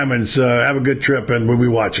your time, and have a good trip, and we'll be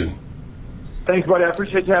watching. Thanks, buddy. I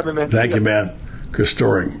appreciate you having me, man. Thank you, man. Chris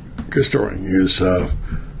Doering is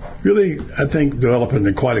really, I think, developing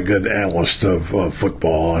into quite a good analyst of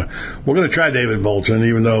football. We're going to try David Moulton,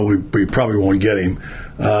 even though we probably won't get him.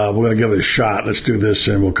 We're going to give it a shot. Let's do this,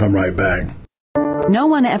 and we'll come right back. No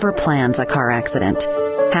one ever plans a car accident.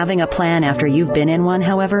 Having a plan after you've been in one,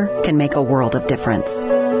 however, can make a world of difference.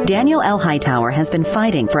 Daniel L. Hightower has been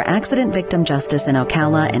fighting for accident victim justice in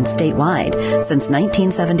Ocala and statewide since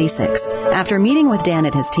 1976. After meeting with Dan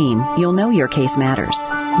and his team, you'll know your case matters,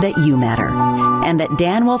 that you matter, and that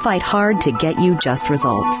Dan will fight hard to get you just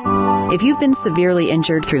results. If you've been severely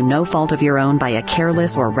injured through no fault of your own by a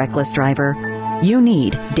careless or reckless driver, you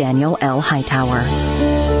need Daniel L. Hightower.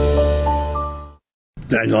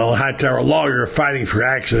 Daniel L. Hightower, lawyer fighting for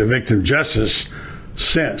accident victim justice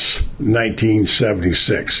since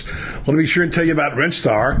 1976. Well, to be sure and tell you about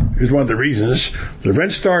RentStar, here's one of the reasons. The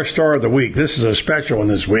RentStar Star of the Week. This is a special one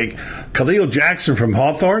this week. Khalil Jackson from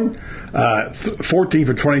Hawthorne, 14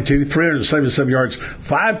 for 22, 377 yards,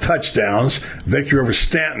 5 touchdowns. Victory over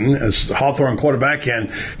Stanton as Hawthorne quarterback,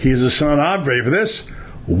 and he's the son of, ready for this,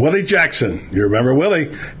 Willie Jackson. You remember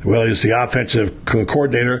Willie? Willie is the offensive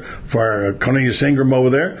coordinator for Cornelius Ingram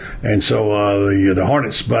over there. And so the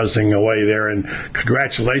Hornets buzzing away there. And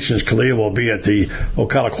congratulations, Khalil will be at the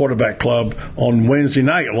Ocala Quarterback Club on Wednesday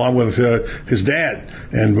night along with his dad.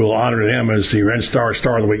 And we'll honor him as the RentStar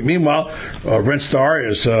Star of the Week. Meanwhile, RentStar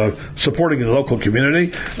is supporting the local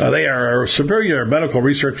community. They are a Spurrier medical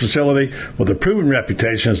research facility with a proven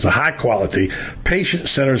reputation as a high-quality,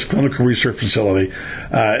 patient-centered clinical research facility.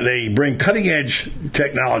 They bring cutting-edge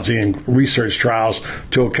technology and research trials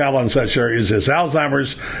to Ocala and such areas as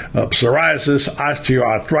Alzheimer's, psoriasis,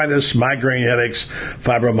 osteoarthritis, migraine headaches,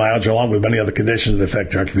 fibromyalgia, along with many other conditions that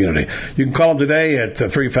affect our community. You can call them today at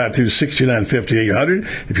 352-629-5800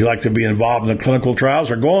 if you'd like to be involved in the clinical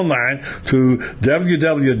trials, or go online to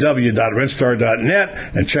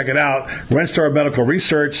www.rentstar.net and check it out. RentStar Medical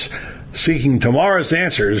Research, seeking tomorrow's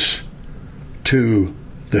answers to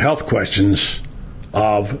the health questions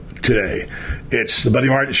of today. It's the Buddy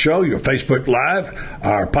Martin Show, your Facebook Live,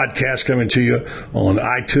 our podcast coming to you on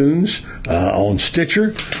iTunes, on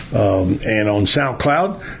Stitcher, and on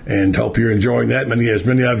SoundCloud, and hope you're enjoying that. As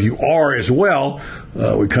many of you are as well.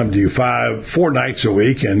 We come to you 4 nights a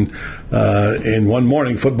week, and in one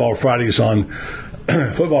morning, Football Fridays on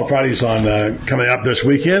coming up this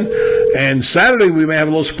weekend, and Saturday we may have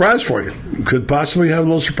a little surprise for you. Could possibly have a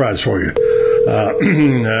little surprise for you.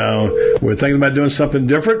 We're thinking about doing something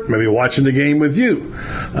different, maybe watching the game with you.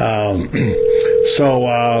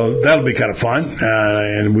 So that'll be kind of fun,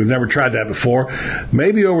 and we've never tried that before.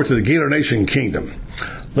 Maybe over to the Gator Nation Kingdom.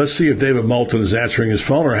 Let's see if David Moulton is answering his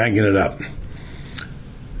phone or hanging it up.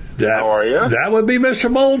 How are you? That would be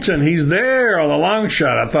Mr. Moulton. He's there on the long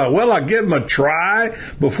shot. I thought, well, I'll give him a try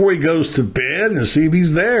before he goes to bed and see if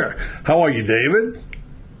he's there. How are you, David?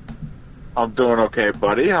 I'm doing okay,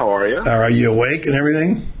 buddy. How are you? Are you awake and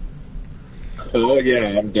everything? Oh,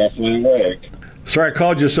 yeah, I'm definitely awake. Sorry I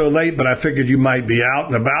called you so late, but I figured you might be out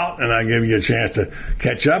and about, and I gave you a chance to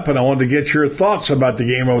catch up, and I wanted to get your thoughts about the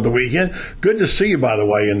game over the weekend. Good to see you, by the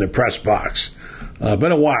way, in the press box.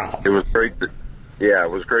 Been a while. It was great.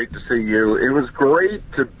 It was great to see you. It was great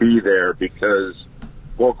to be there because,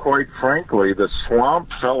 well, quite frankly, the swamp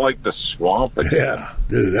felt like the swamp again. Yeah,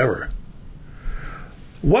 did it ever.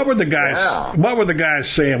 What were the guys? Yeah. What were the guys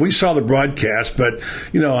saying? We saw the broadcast, but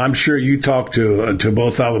I'm sure you talked to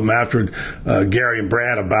both of them after Gary and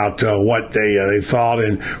Brad about what they thought,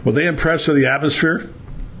 and were they impressed with the atmosphere?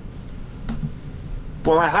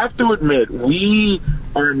 Well, I have to admit, we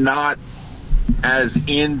are not as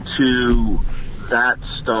into that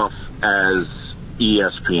stuff as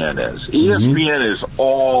ESPN is. ESPN is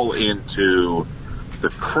all into the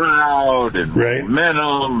crowd and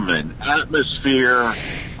momentum and atmosphere.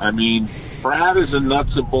 I mean, Brad is a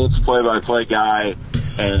nuts and bolts play-by-play guy,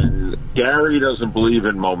 and Gary doesn't believe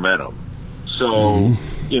in momentum. So,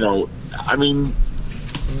 I mean,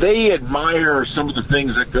 they admire some of the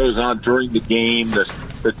things that goes on during the game.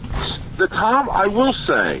 The Tom, I will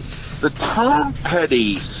say, the Tom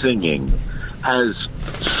Petty singing has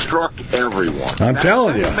struck everyone. I'm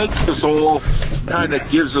telling you. It makes us all kind of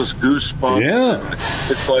gives us goosebumps. Yeah.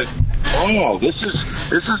 It's like, oh, this is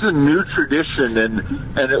a new tradition, and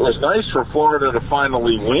it was nice for Florida to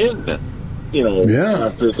finally win,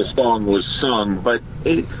 after the song was sung. But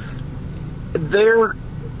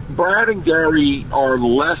Brad and Gary are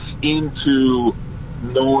less into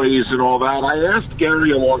noise and all that. I asked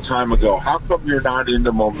Gary a long time ago, how come you're not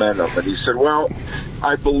into momentum? And he said, well,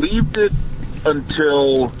 I believed it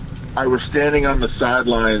until I was standing on the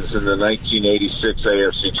sidelines in the 1986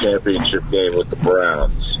 AFC Championship game with the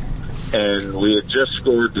Browns, and we had just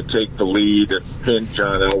scored to take the lead and pin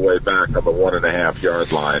John Elway back on the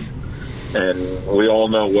 1.5-yard line, and we all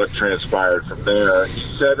know what transpired from there. He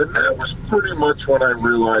said, and that was pretty much when I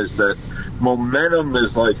realized that momentum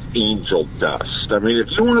is like angel dust. I mean, if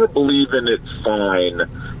you want to believe in it, fine,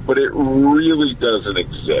 but it really doesn't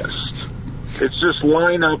exist. It's just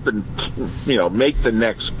line up and, make the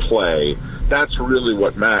next play. That's really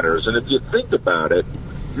what matters. And if you think about it,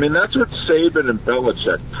 I mean, that's what Saban and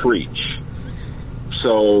Belichick preach.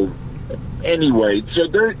 So, anyway,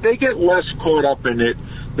 they get less caught up in it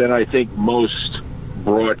than I think most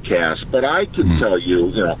broadcasts. But I can tell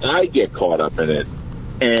you, I get caught up in it.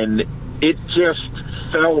 And it just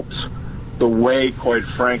felt the way, quite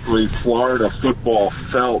frankly, Florida football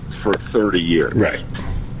felt for 30 years. Right.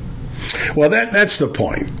 Well, that's the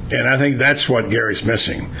point, and I think that's what Gary's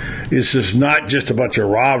missing. This is not just a bunch of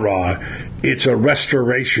rah-rah. It's a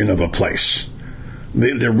restoration of a place.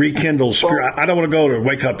 The rekindled spirit. I don't want to go to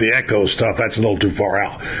wake up the echo stuff. That's a little too far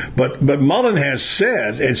out. But Moulton has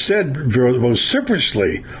said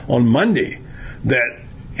vociferously on Monday that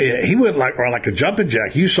he went like a jumping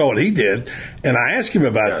jack. You saw what he did, and I asked him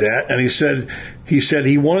about that, and he said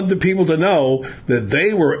he wanted the people to know that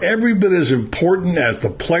they were every bit as important as the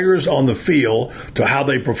players on the field to how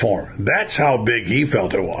they perform. That's how big he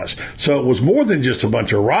felt it was. So it was more than just a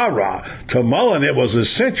bunch of rah-rah. To Moulton, it was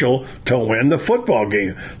essential to win the football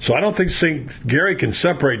game. So I don't think Gary can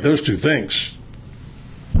separate those two things.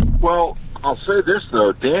 Well, I'll say this,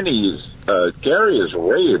 though. Gary has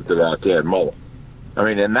raved about Dan Moulton. I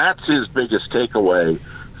mean, and that's his biggest takeaway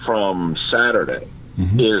from Saturday,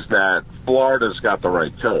 is that Florida's got the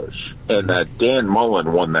right coach and that Dan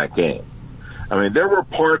Moulton won that game. I mean, there were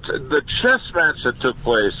parts, the chess match that took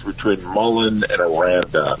place between Moulton and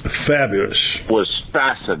Aranda. Fabulous. Was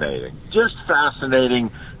fascinating. Just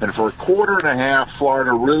fascinating. And for a quarter and a half,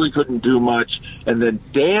 Florida really couldn't do much. And then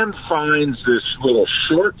Dan finds this little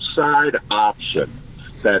short side option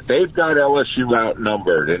that they've got LSU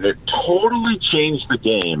outnumbered, and it totally changed the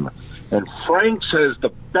game. And Franks has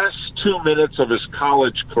the best 2 minutes of his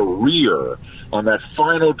college career on that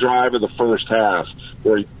final drive of the first half,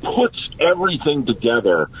 where he puts everything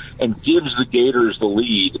together and gives the Gators the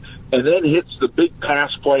lead, and then hits the big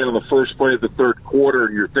pass play on the first play of the third quarter,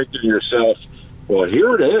 and you're thinking to yourself, well,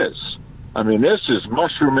 here it is. I mean, this is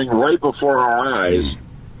mushrooming right before our eyes.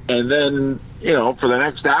 And then, for the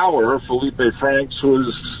next hour, Felipe Franks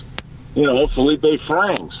was, Felipe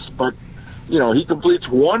Franks. But, he completes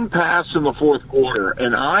one pass in the fourth quarter.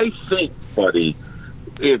 And I think, buddy,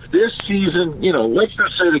 if this season, let's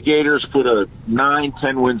just say the Gators put a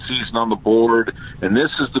 9-10 win season on the board, and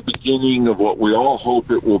this is the beginning of what we all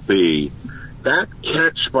hope it will be, that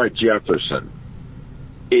catch by Jefferson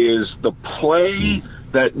is the play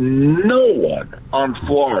that no one on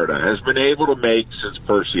Florida has been able to make since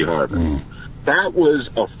Percy Harvin. That was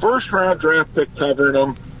a first-round draft pick covering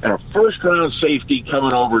him and a first-round safety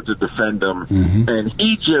coming over to defend him. And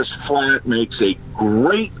he just flat makes a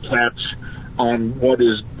great catch on what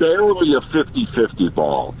is barely a 50-50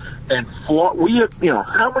 ball. And we have,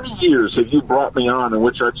 how many years have you brought me on in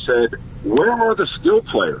which I've said, where are the skill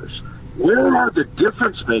players? Where are the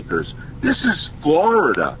difference makers? This is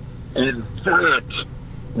Florida. And that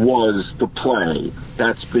was the play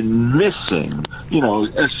that's been missing. A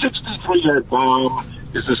 63-yard bomb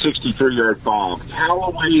is a 63-yard bomb.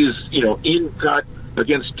 Callaway's, in cut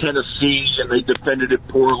against Tennessee, and they defended it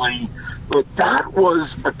poorly. But that was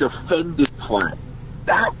a defended play.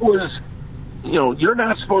 That was, you're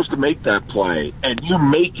not supposed to make that play, and you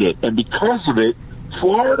make it. And because of it,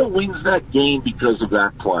 Florida wins that game because of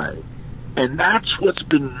that play. And that's what's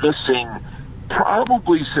been missing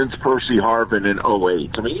probably since Percy Harvin in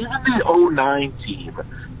 08. I mean, even the 09 team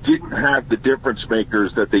didn't have the difference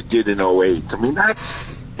makers that they did in 08. I mean,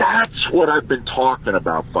 that's what I've been talking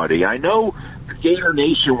about, buddy. I know the Gator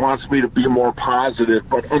Nation wants me to be more positive,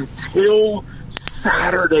 but until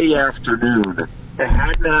Saturday afternoon, they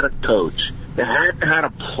hadn't had a coach. They hadn't had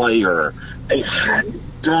a player. They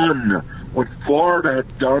hadn't done what Florida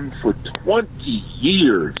had done for 20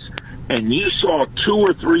 years. And you saw 2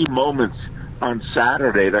 or 3 moments on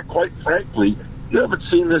Saturday that, quite frankly, you haven't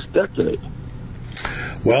seen this decade.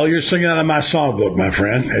 Well, you're singing out of my songbook, my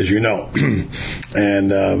friend, as you know.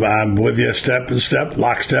 And I'm with you step and step,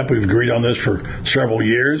 lockstep. We've agreed on this for several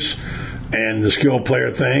years. And the skill player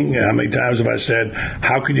thing, how many times have I said,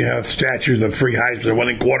 how can you have statues of 3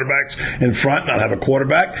 Heisman-winning quarterbacks in front, not have a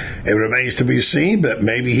quarterback? It remains to be seen, but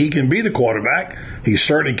maybe he can be the quarterback. He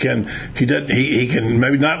certainly can. He can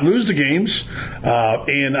maybe not lose the games.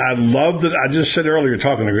 And I love that. I just said earlier,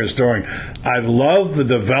 talking to Chris Doering, I love the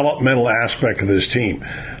developmental aspect of this team.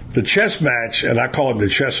 the chess match, and I call it the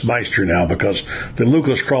chess meister now because the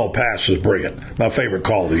Lucas Krull pass was brilliant. My favorite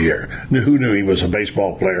call of the year. Who knew he was a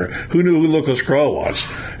baseball player? Who knew who Lucas Krull was?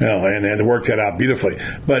 And it worked that out beautifully.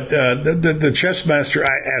 But the chess master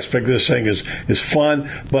aspect of this thing is fun.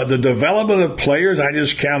 But the development of players, I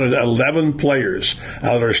just counted 11 players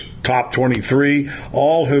out of their top 23,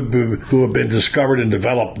 all who have been discovered and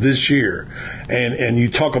developed this year. And you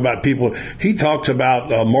talk about people. He talked about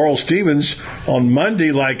Merle Stevens on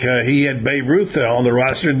Monday like he had Babe Ruth on the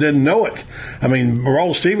roster and didn't know it. I mean,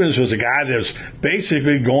 Merle Stevens was a guy that was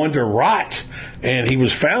basically going to rot. And he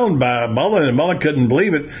was found by Moulton, and Moulton couldn't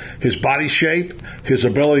believe it. His body shape, his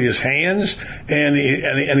ability, his hands, and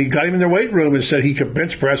he got him in the weight room and said he could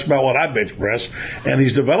bench press about what I bench press. And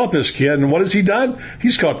he's developed this kid, and what has he done?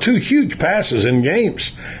 He's caught 2 huge passes in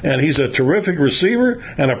games. And he's a terrific receiver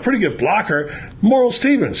and a pretty good blocker. Merle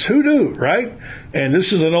Stevens, who knew, right? And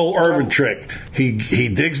this is an old Urban trick. He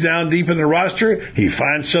digs down deep in the roster, he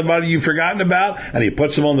finds somebody you've forgotten about, and he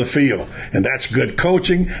puts them on the field. And that's good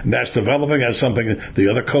coaching, and that's developing. That's something that the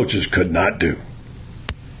other coaches could not do.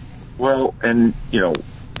 Well, and,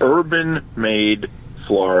 Urban made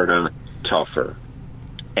Florida tougher.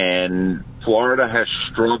 And Florida has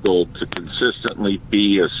struggled to consistently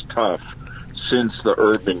be as tough since the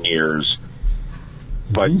Urban years.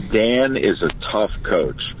 But Dan is a tough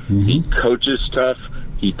coach. He coaches tough.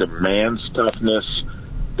 He demands toughness.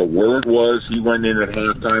 The word was he went in at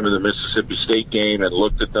halftime of the Mississippi State game and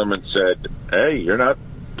looked at them and said, hey, you're not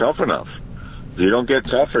tough enough. If you don't get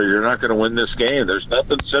tougher, you're not going to win this game. There's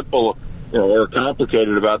nothing simple or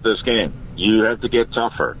complicated about this game. You have to get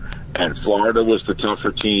tougher. And Florida was the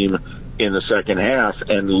tougher team in the second half.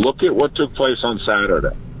 And look at what took place on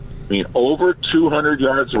Saturday. I mean, over 200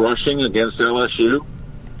 yards rushing against LSU.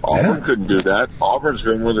 Auburn couldn't do that. Auburn's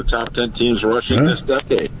been one of the top 10 teams rushing this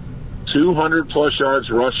decade. 200-plus yards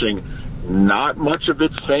rushing, not much of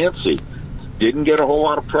it fancy. Didn't get a whole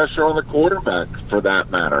lot of pressure on the quarterback, for that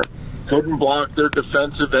matter. Couldn't block their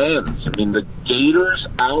defensive ends. I mean, the Gators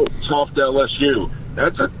out-toughed LSU.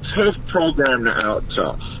 That's a tough program to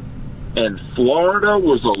out-tough. And Florida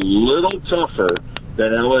was a little tougher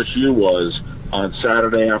than LSU was on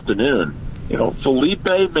Saturday afternoon. Felipe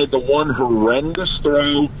made the one horrendous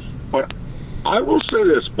throw, but I will say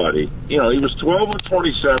this, buddy. He was 12 of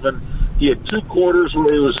 27. He had 2 quarters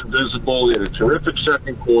where he was invisible. He had a terrific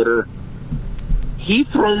second quarter. He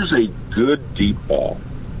throws a good deep ball.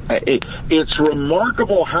 It's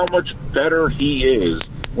remarkable how much better he is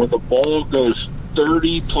when the ball goes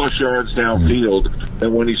 30-plus yards downfield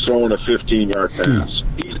than when he's throwing a 15-yard pass.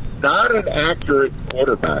 He's not an accurate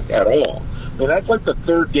quarterback at all. And that's like the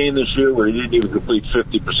 3rd game this year where he didn't even complete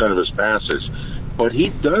 50% of his passes. But he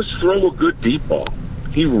does throw a good deep ball.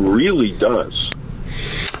 He really does.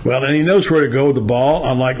 Well, and he knows where to go with the ball,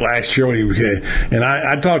 unlike last year when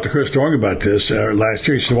I talked to Chris Doering about this last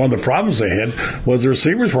year. He said one of the problems they had was the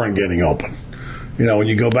receivers weren't getting open. When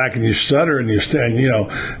you go back and you stutter and you stand,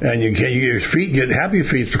 and your feet get happy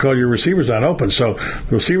feet because your receiver's not open. So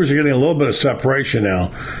the receivers are getting a little bit of separation now,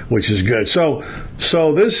 which is good. So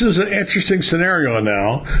this is an interesting scenario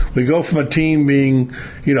now. We go from a team being,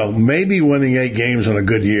 maybe winning 8 games on a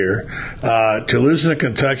good year, to losing to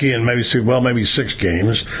Kentucky and maybe 6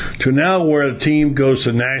 games, to now where the team goes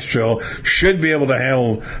to Nashville, should be able to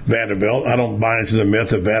handle Vanderbilt. I don't buy into the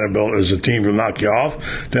myth that Vanderbilt is a team to knock you off.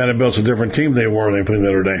 Vanderbilt's a different team they were when they played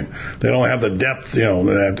Notre Dame. They don't have the depth, they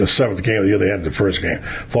have the 7th game of the year they had the first game.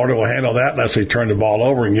 Florida will handle that unless they turn the ball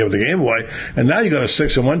over and give the game away. And now you got a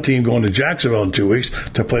 6-1 team going to Jacksonville in 2 weeks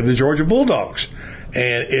to play the Georgia Bulldogs.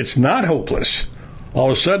 And it's not hopeless. All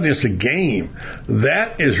of a sudden, it's a game.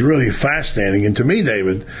 That is really fascinating. And to me,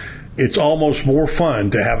 David, it's almost more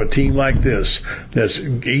fun to have a team like this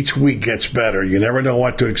that each week gets better. You never know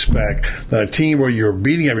what to expect. Than a team where you're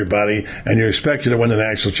beating everybody and you're expected to win the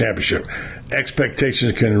national championship.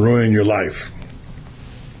 Expectations can ruin your life.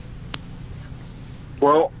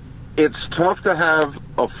 Well, it's tough to have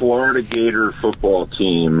a Florida Gator football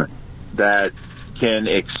team that can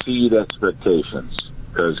exceed expectations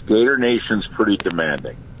because Gator Nation's pretty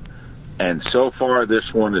demanding. And so far,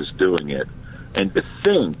 this one is doing it. And to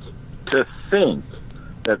think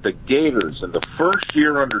that the Gators in the first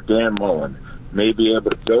year under Dan Mullen may be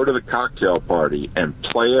able to go to the cocktail party and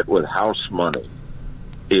play it with house money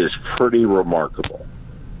is pretty remarkable.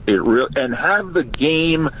 And have the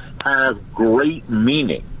game have great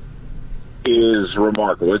meaning is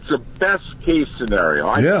remarkable. It's the best case scenario.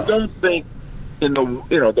 I don't think in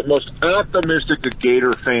the most optimistic of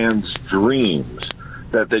Gator fans' dreams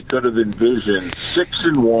that they could have envisioned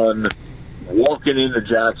 6-1 walking into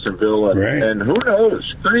Jacksonville, and who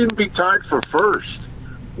knows, could even be tied for first.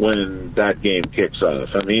 when that game kicks off.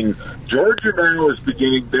 I mean, Georgia now is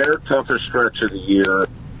beginning their toughest stretch of the year.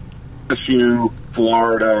 LSU,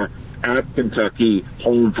 Florida, at Kentucky,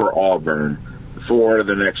 home for Auburn for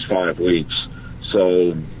the next 5 weeks.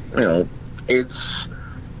 So,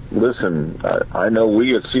 listen, I know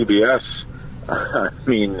we at CBS, I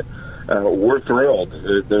mean, we're thrilled.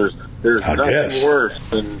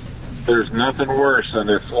 There's nothing worse than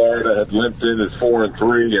if Florida had limped in at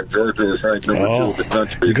 4-3 and Georgia was ranked number 2 in the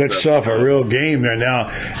country. Good stuff. A real game there now.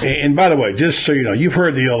 And by the way, just so you know, you've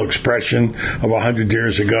heard the old expression of 100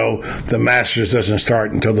 years ago: the Masters doesn't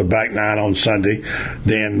start until the back nine on Sunday.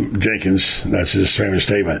 Dan Jenkins, that's his famous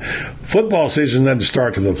statement. Football season doesn't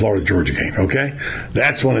start till the Florida-Georgia game. Okay,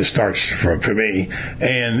 that's when it starts for me.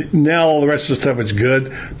 And now all the rest of the stuff is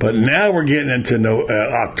good, but now we're getting into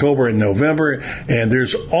October and November, and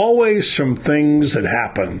there's always some things that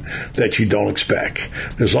happen that you don't expect.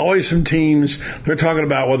 There's always some teams, they're talking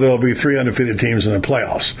about whether there'll be 3 undefeated teams in the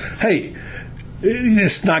playoffs. Hey,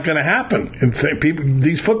 it's not going to happen.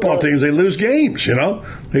 These football teams, they lose games,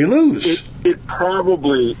 They lose. It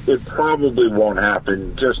probably won't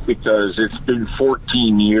happen just because it's been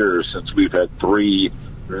 14 years since we've had 3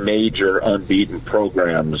 major unbeaten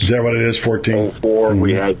programs. Is that what it is, 14? 04,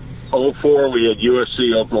 we had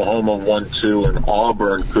USC, Oklahoma 1-2, and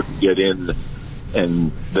Auburn couldn't get in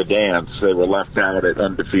the dance. They were left out at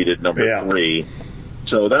undefeated number 3.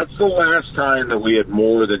 So that's the last time that we had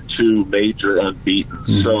more than 2 major unbeaten.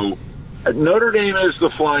 Mm-hmm. So Notre Dame is the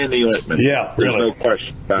fly in the ointment. Yeah, really. There's no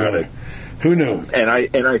question about it. Who knew? And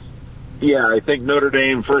I think Notre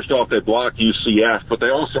Dame, first off, they block UCF, but they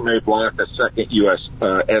also may block a second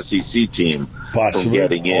SEC team possibly from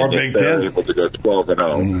getting in or Big if they're Ten. able to go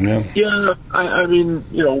 12-0. Yeah, I mean,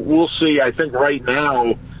 we'll see. I think right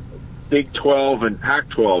now, Big 12 and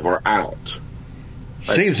Pac-12 are out.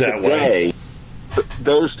 Seems that way.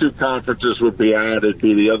 Those 2 conferences would be added,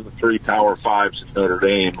 be the other 3 Power 5s at Notre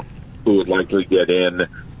Dame who would likely get in,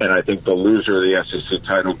 and I think the loser of the SEC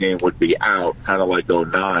title game would be out, kind of like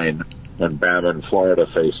 2009 when Bama and Florida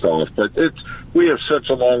faced off. But we have such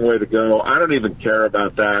a long way to go. I don't even care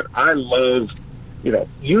about that. I love,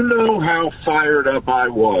 how fired up I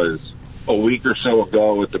was a week or so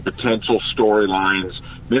ago at the potential storylines.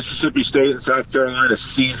 Mississippi State and South Carolina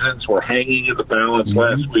seasons were hanging in the balance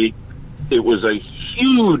last week. It was a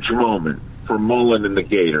huge moment for Moulton and the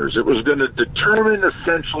Gators. It was going to determine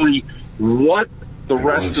essentially what the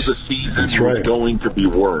rest of the season was going to be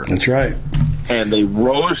worth. That's right. And they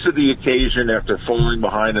rose to the occasion after falling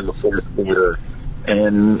behind in the fourth quarter.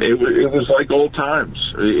 And it was like old times.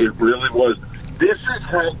 It really was. This is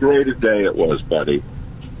how great a day it was, buddy.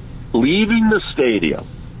 Leaving the stadium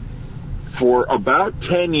for about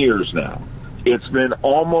 10 years now, it's been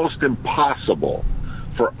almost impossible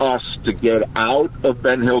for us to get out of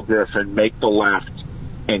Ben Hill Griffin, make the left,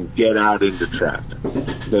 and get out into traffic.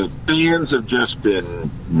 The fans have just been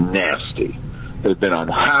nasty. They've been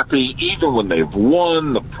unhappy. Even when they've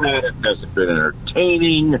won, the product hasn't been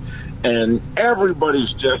entertaining, and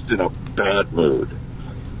everybody's just in a bad mood.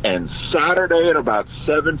 And Saturday at about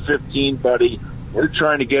 7:15, buddy, we're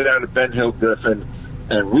trying to get out of Ben Hill Griffin,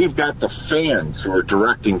 and we've got the fans who are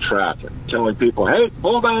directing traffic, telling people, hey,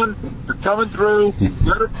 hold on, they're coming through,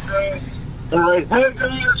 let it go. All right, hey,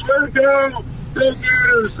 Gators, where to go? Go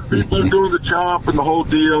Gators! And people are doing the chomp and the whole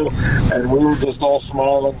deal, and we were just all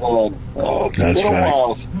smiling going, oh, it's been a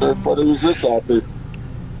while, but it was this happy.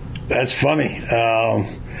 That's funny.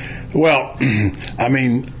 Well, I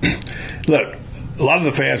mean, look, a lot of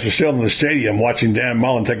the fans were still in the stadium watching Dan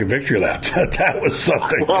Mullen take a victory lap. That was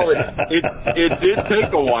something. Well, it did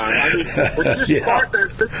take a while. I mean, when you start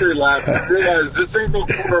that victory lap, you realize this ain't no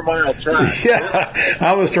quarter-mile track. Yeah,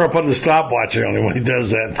 I'm going to start putting the stopwatch on him when he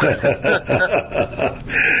does that.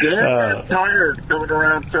 Dan got tired coming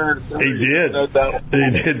around turn 3. He did. No doubt.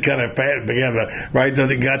 He did kind of began to, right when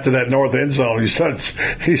he got to that north end zone, he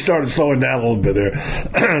started slowing down a little bit there.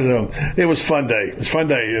 So it was a fun day. It was fun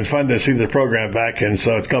day. It was fun to see the program back. And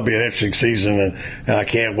so it's going to be an interesting season, and I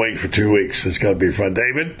can't wait for 2 weeks. It's going to be fun.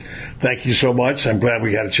 David, thank you so much. I'm glad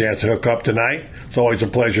we got a chance to hook up tonight. It's always a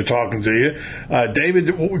pleasure talking to you. David,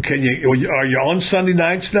 are you on Sunday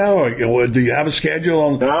nights now? Or do you have a schedule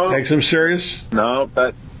on XM Sirius? No,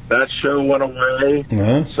 that show went away,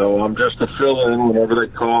 so I'm just a fill-in whenever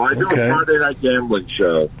they call. I do a Friday night gambling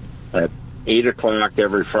show at 8 o'clock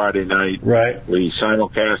every Friday night. Right. We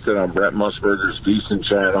simulcast it on Brett Musburger's VEASAN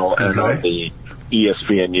channel and on the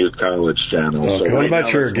ESPN Youth College channel. Okay. So what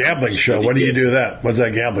about your gambling show? When do you do that? What's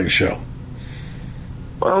that gambling show?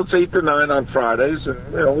 Well, it's 8 to 9 on Fridays,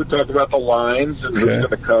 and we talk about the lines and who's going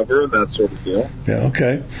to cover and that sort of deal. Yeah,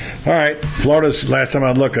 okay. All right. Florida's, last time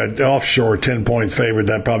I looked, an offshore 10-point favorite.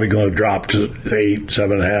 That's probably going to drop to 8,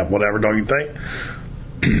 7.5, whatever, don't you think?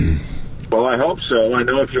 Well, I hope so. I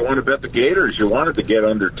know if you want to bet the Gators, you want it to get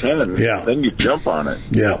under 10. Yeah. Then you jump on it.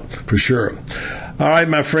 Yeah, for sure. All right,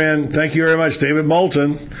 my friend. Thank you very much, David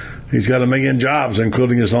Moulton. He's got 1 million jobs,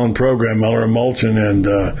 including his own program, Miller and Moulton, and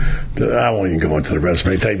I won't even go into the rest.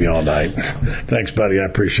 It may take me all night. Thanks, buddy. I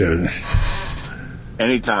appreciate it.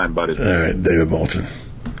 Anytime, buddy. All right, David Moulton.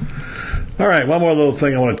 All right, one more little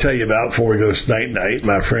thing I want to tell you about before we go to night.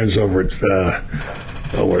 My friends over at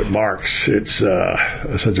Mark's. It's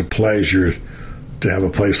such a pleasure to have a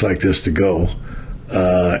place like this to go,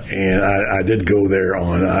 and I did go there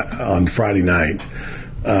on Friday night,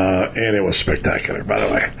 and it was spectacular. By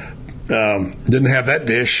the way. Didn't have that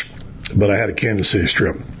dish, but I had a Kansas City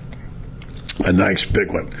strip, a nice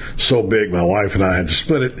big one. So big, my wife and I had to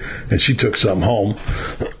split it, and she took some home.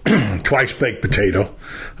 Twice baked potato.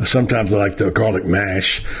 Sometimes I like the garlic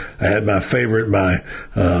mash. I had my favorite, my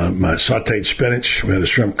sauteed spinach. We had a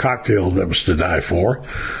shrimp cocktail that was to die for,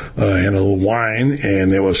 and a little wine,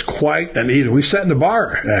 and it was quite an eating. We sat in the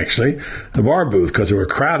bar, actually, the bar booth, because they were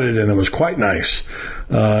crowded, and it was quite nice.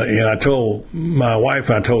 And I told my wife,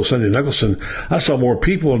 I told Cindy Nicholson, I saw more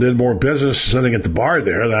people and did more business sitting at the bar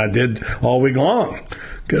there than I did all week long.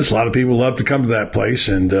 Because a lot of people love to come to that place,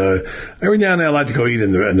 and every now and then I like to go eat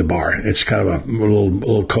in the bar. It's kind of a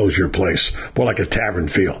little cozier place, more like a tavern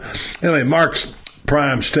feel. Anyway, Mark's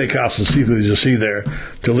Prime Steakhouse and Seafood, as you see there,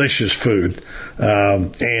 delicious food.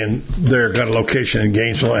 And they've got a location in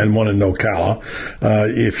Gainesville and one in Ocala.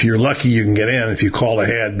 If you're lucky, you can get in if you call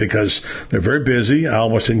ahead, because they're very busy. I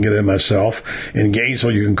almost didn't get in myself. In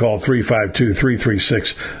Gainesville, you can call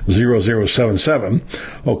 352-336-0077.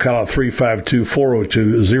 Ocala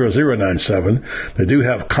 352-402-0097. They do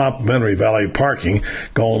have complimentary valet parking.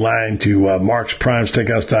 Go online to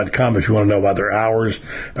marksprimesteakhouse.com if you want to know about their hours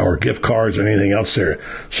or gift cards or anything else there.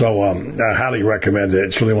 So I highly recommend it.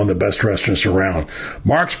 It's really one of the best restaurants around.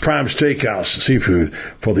 Mark's Prime Steakhouse Seafood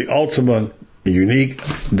for the ultimate unique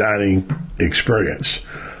dining experience.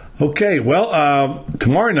 Okay, well,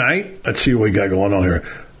 tomorrow night, let's see what we got going on here.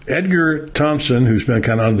 Edgar Thompson, who's been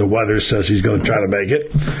kind of under the weather, says he's going to try to make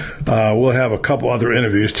it. We'll have a couple other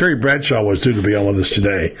interviews. Terry Bradshaw was due to be on with us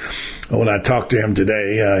today. When I talked to him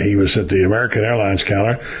today, he was at the American Airlines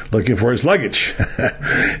counter looking for his luggage.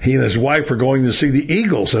 He and his wife were going to see the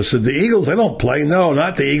Eagles. I said, the Eagles, they don't play. No,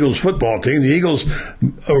 not the Eagles football team, the Eagles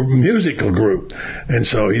musical group. And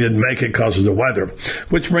so he didn't make it because of the weather.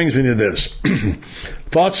 Which brings me to this.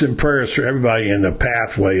 Thoughts and prayers for everybody in the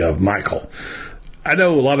pathway of Michael. I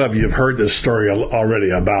know a lot of you have heard this story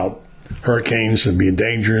already about hurricanes and being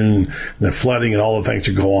dangerous and the flooding and all the things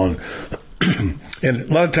that go on. And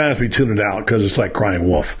a lot of times we tune it out because it's like crying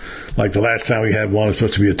wolf. Like the last time we had one, it was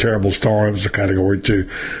supposed to be a terrible storm. It was a category 2.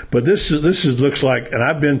 But this looks like, and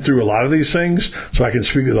I've been through a lot of these things, so I can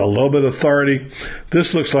speak with a little bit of authority.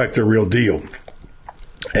 This looks like the real deal.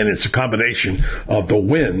 And it's a combination of the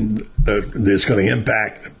wind that's going to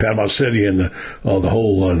impact Panama City and the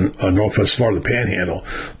whole northwest Florida panhandle,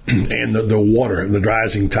 and the water, the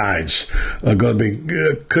rising tides are going to be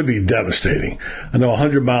could be devastating. I know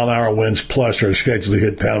 100-mile-an-hour winds plus are scheduled to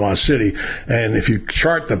hit Panama City, and if you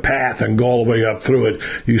chart the path and go all the way up through it,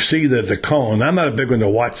 you see that the cone. I'm not a big one to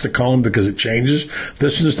watch the cone because it changes.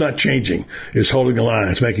 This one's not changing. It's holding a line.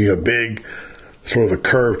 It's making a big sort of a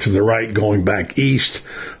curve to the right going back east,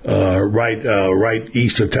 right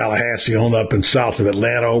east of Tallahassee on up and south of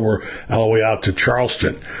Atlanta over all the way out to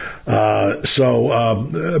Charleston.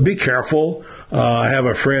 So be careful. I have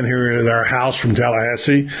a friend here at our house from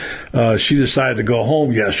Tallahassee. She decided to go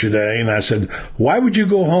home yesterday, and I said, "Why would you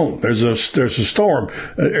go home? There's a storm.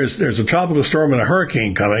 There's a tropical storm and a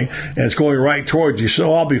hurricane coming, and it's going right towards you.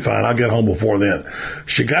 So I'll be fine. I'll get home before then."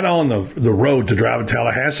 She got on the road to drive to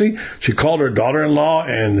Tallahassee. She called her daughter-in-law,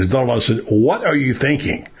 and the daughter-in-law said, "What are you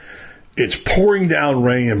thinking? It's pouring down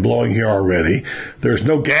rain and blowing here already. There's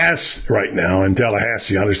no gas right now in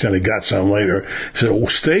Tallahassee. I understand they got some later." She said, "Well,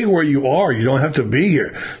 stay where you are. You don't have to be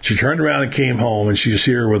here." She turned around and came home, and she's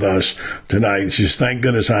here with us tonight. She says, "Thank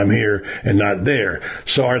goodness I'm here and not there."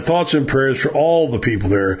 So our thoughts and prayers for all the people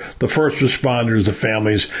there, the first responders, the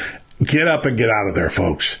families. Get up and get out of there,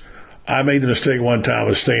 folks. I made the mistake one time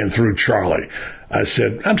of staying through Charlie. I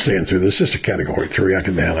said, I'm staying through this. It's a category 3. I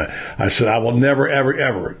can handle it. I said, I will never, ever,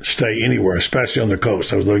 ever stay anywhere, especially on the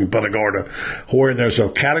coast. I was living in Punta Gorda, where there's a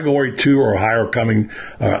category 2 or higher coming.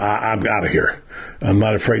 I'm out of here. I'm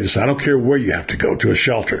not afraid to say, I don't care where you have to go to a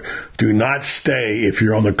shelter. Do not stay if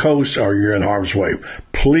you're on the coast or you're in harm's way.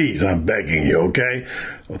 please, I'm begging you, okay?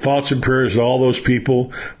 Thoughts and prayers to all those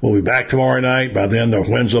people. We'll be back tomorrow night. By then, the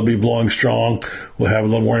winds will be blowing strong. We'll have a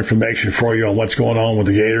little more information for you on what's going on with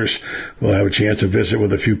the Gators. We'll have a chance to visit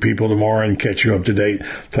with a few people tomorrow and catch you up to date.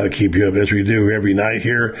 Try to keep you up as we do every night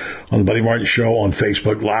here on the Buddy Martin Show on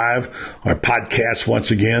Facebook Live. Our podcast,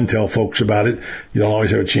 once again, tell folks about it. You don't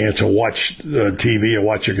always have a chance to watch TV or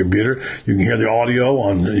watch your computer. You can hear the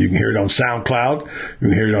audio you can hear it on SoundCloud. You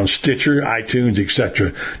can hear it on Stitcher, iTunes,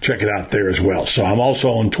 etc. Check it out there as well. So I'm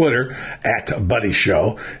also on Twitter at Buddy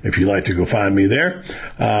Show, if you'd like to go find me there.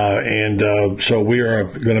 So we are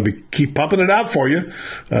going to keep pumping it out for you.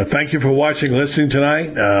 Thank you for watching, listening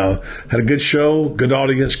tonight. Had a good show, good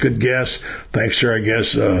audience, good guests. Thanks to our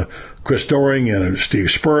guests, Chris Doering and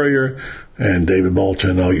Steve Spurrier and David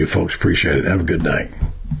Moulton. All you folks, appreciate it. Have a good night.